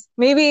Canadians.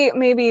 Maybe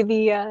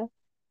the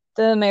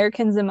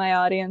Americans in my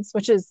audience,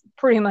 which is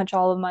pretty much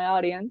all of my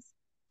audience,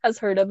 has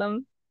heard of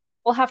them.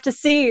 We'll have to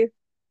see.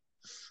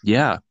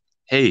 yeah.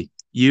 Hey,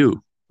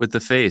 you with the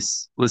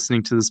face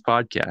listening to this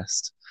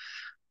podcast.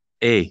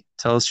 A,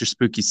 tell us your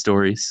spooky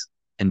stories.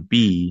 And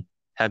B,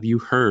 have you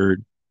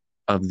heard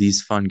of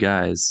these fun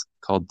guys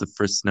called the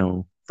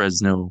Frisco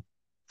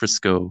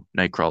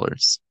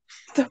Nightcrawlers?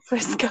 The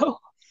Frisco.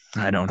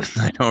 I don't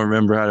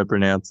remember how to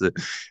pronounce it.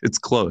 It's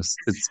close.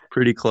 It's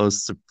pretty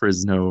close to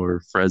Fresno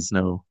or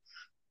Fresno.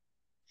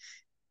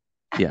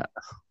 Yeah.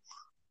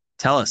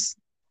 Tell us.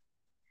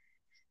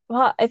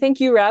 Well, I think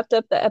you wrapped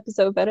up the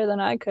episode better than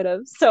I could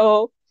have.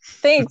 So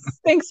thanks.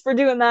 Thanks for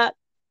doing that.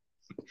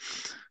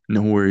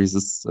 No worries.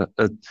 It's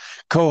a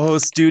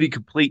co-host duty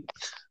complete.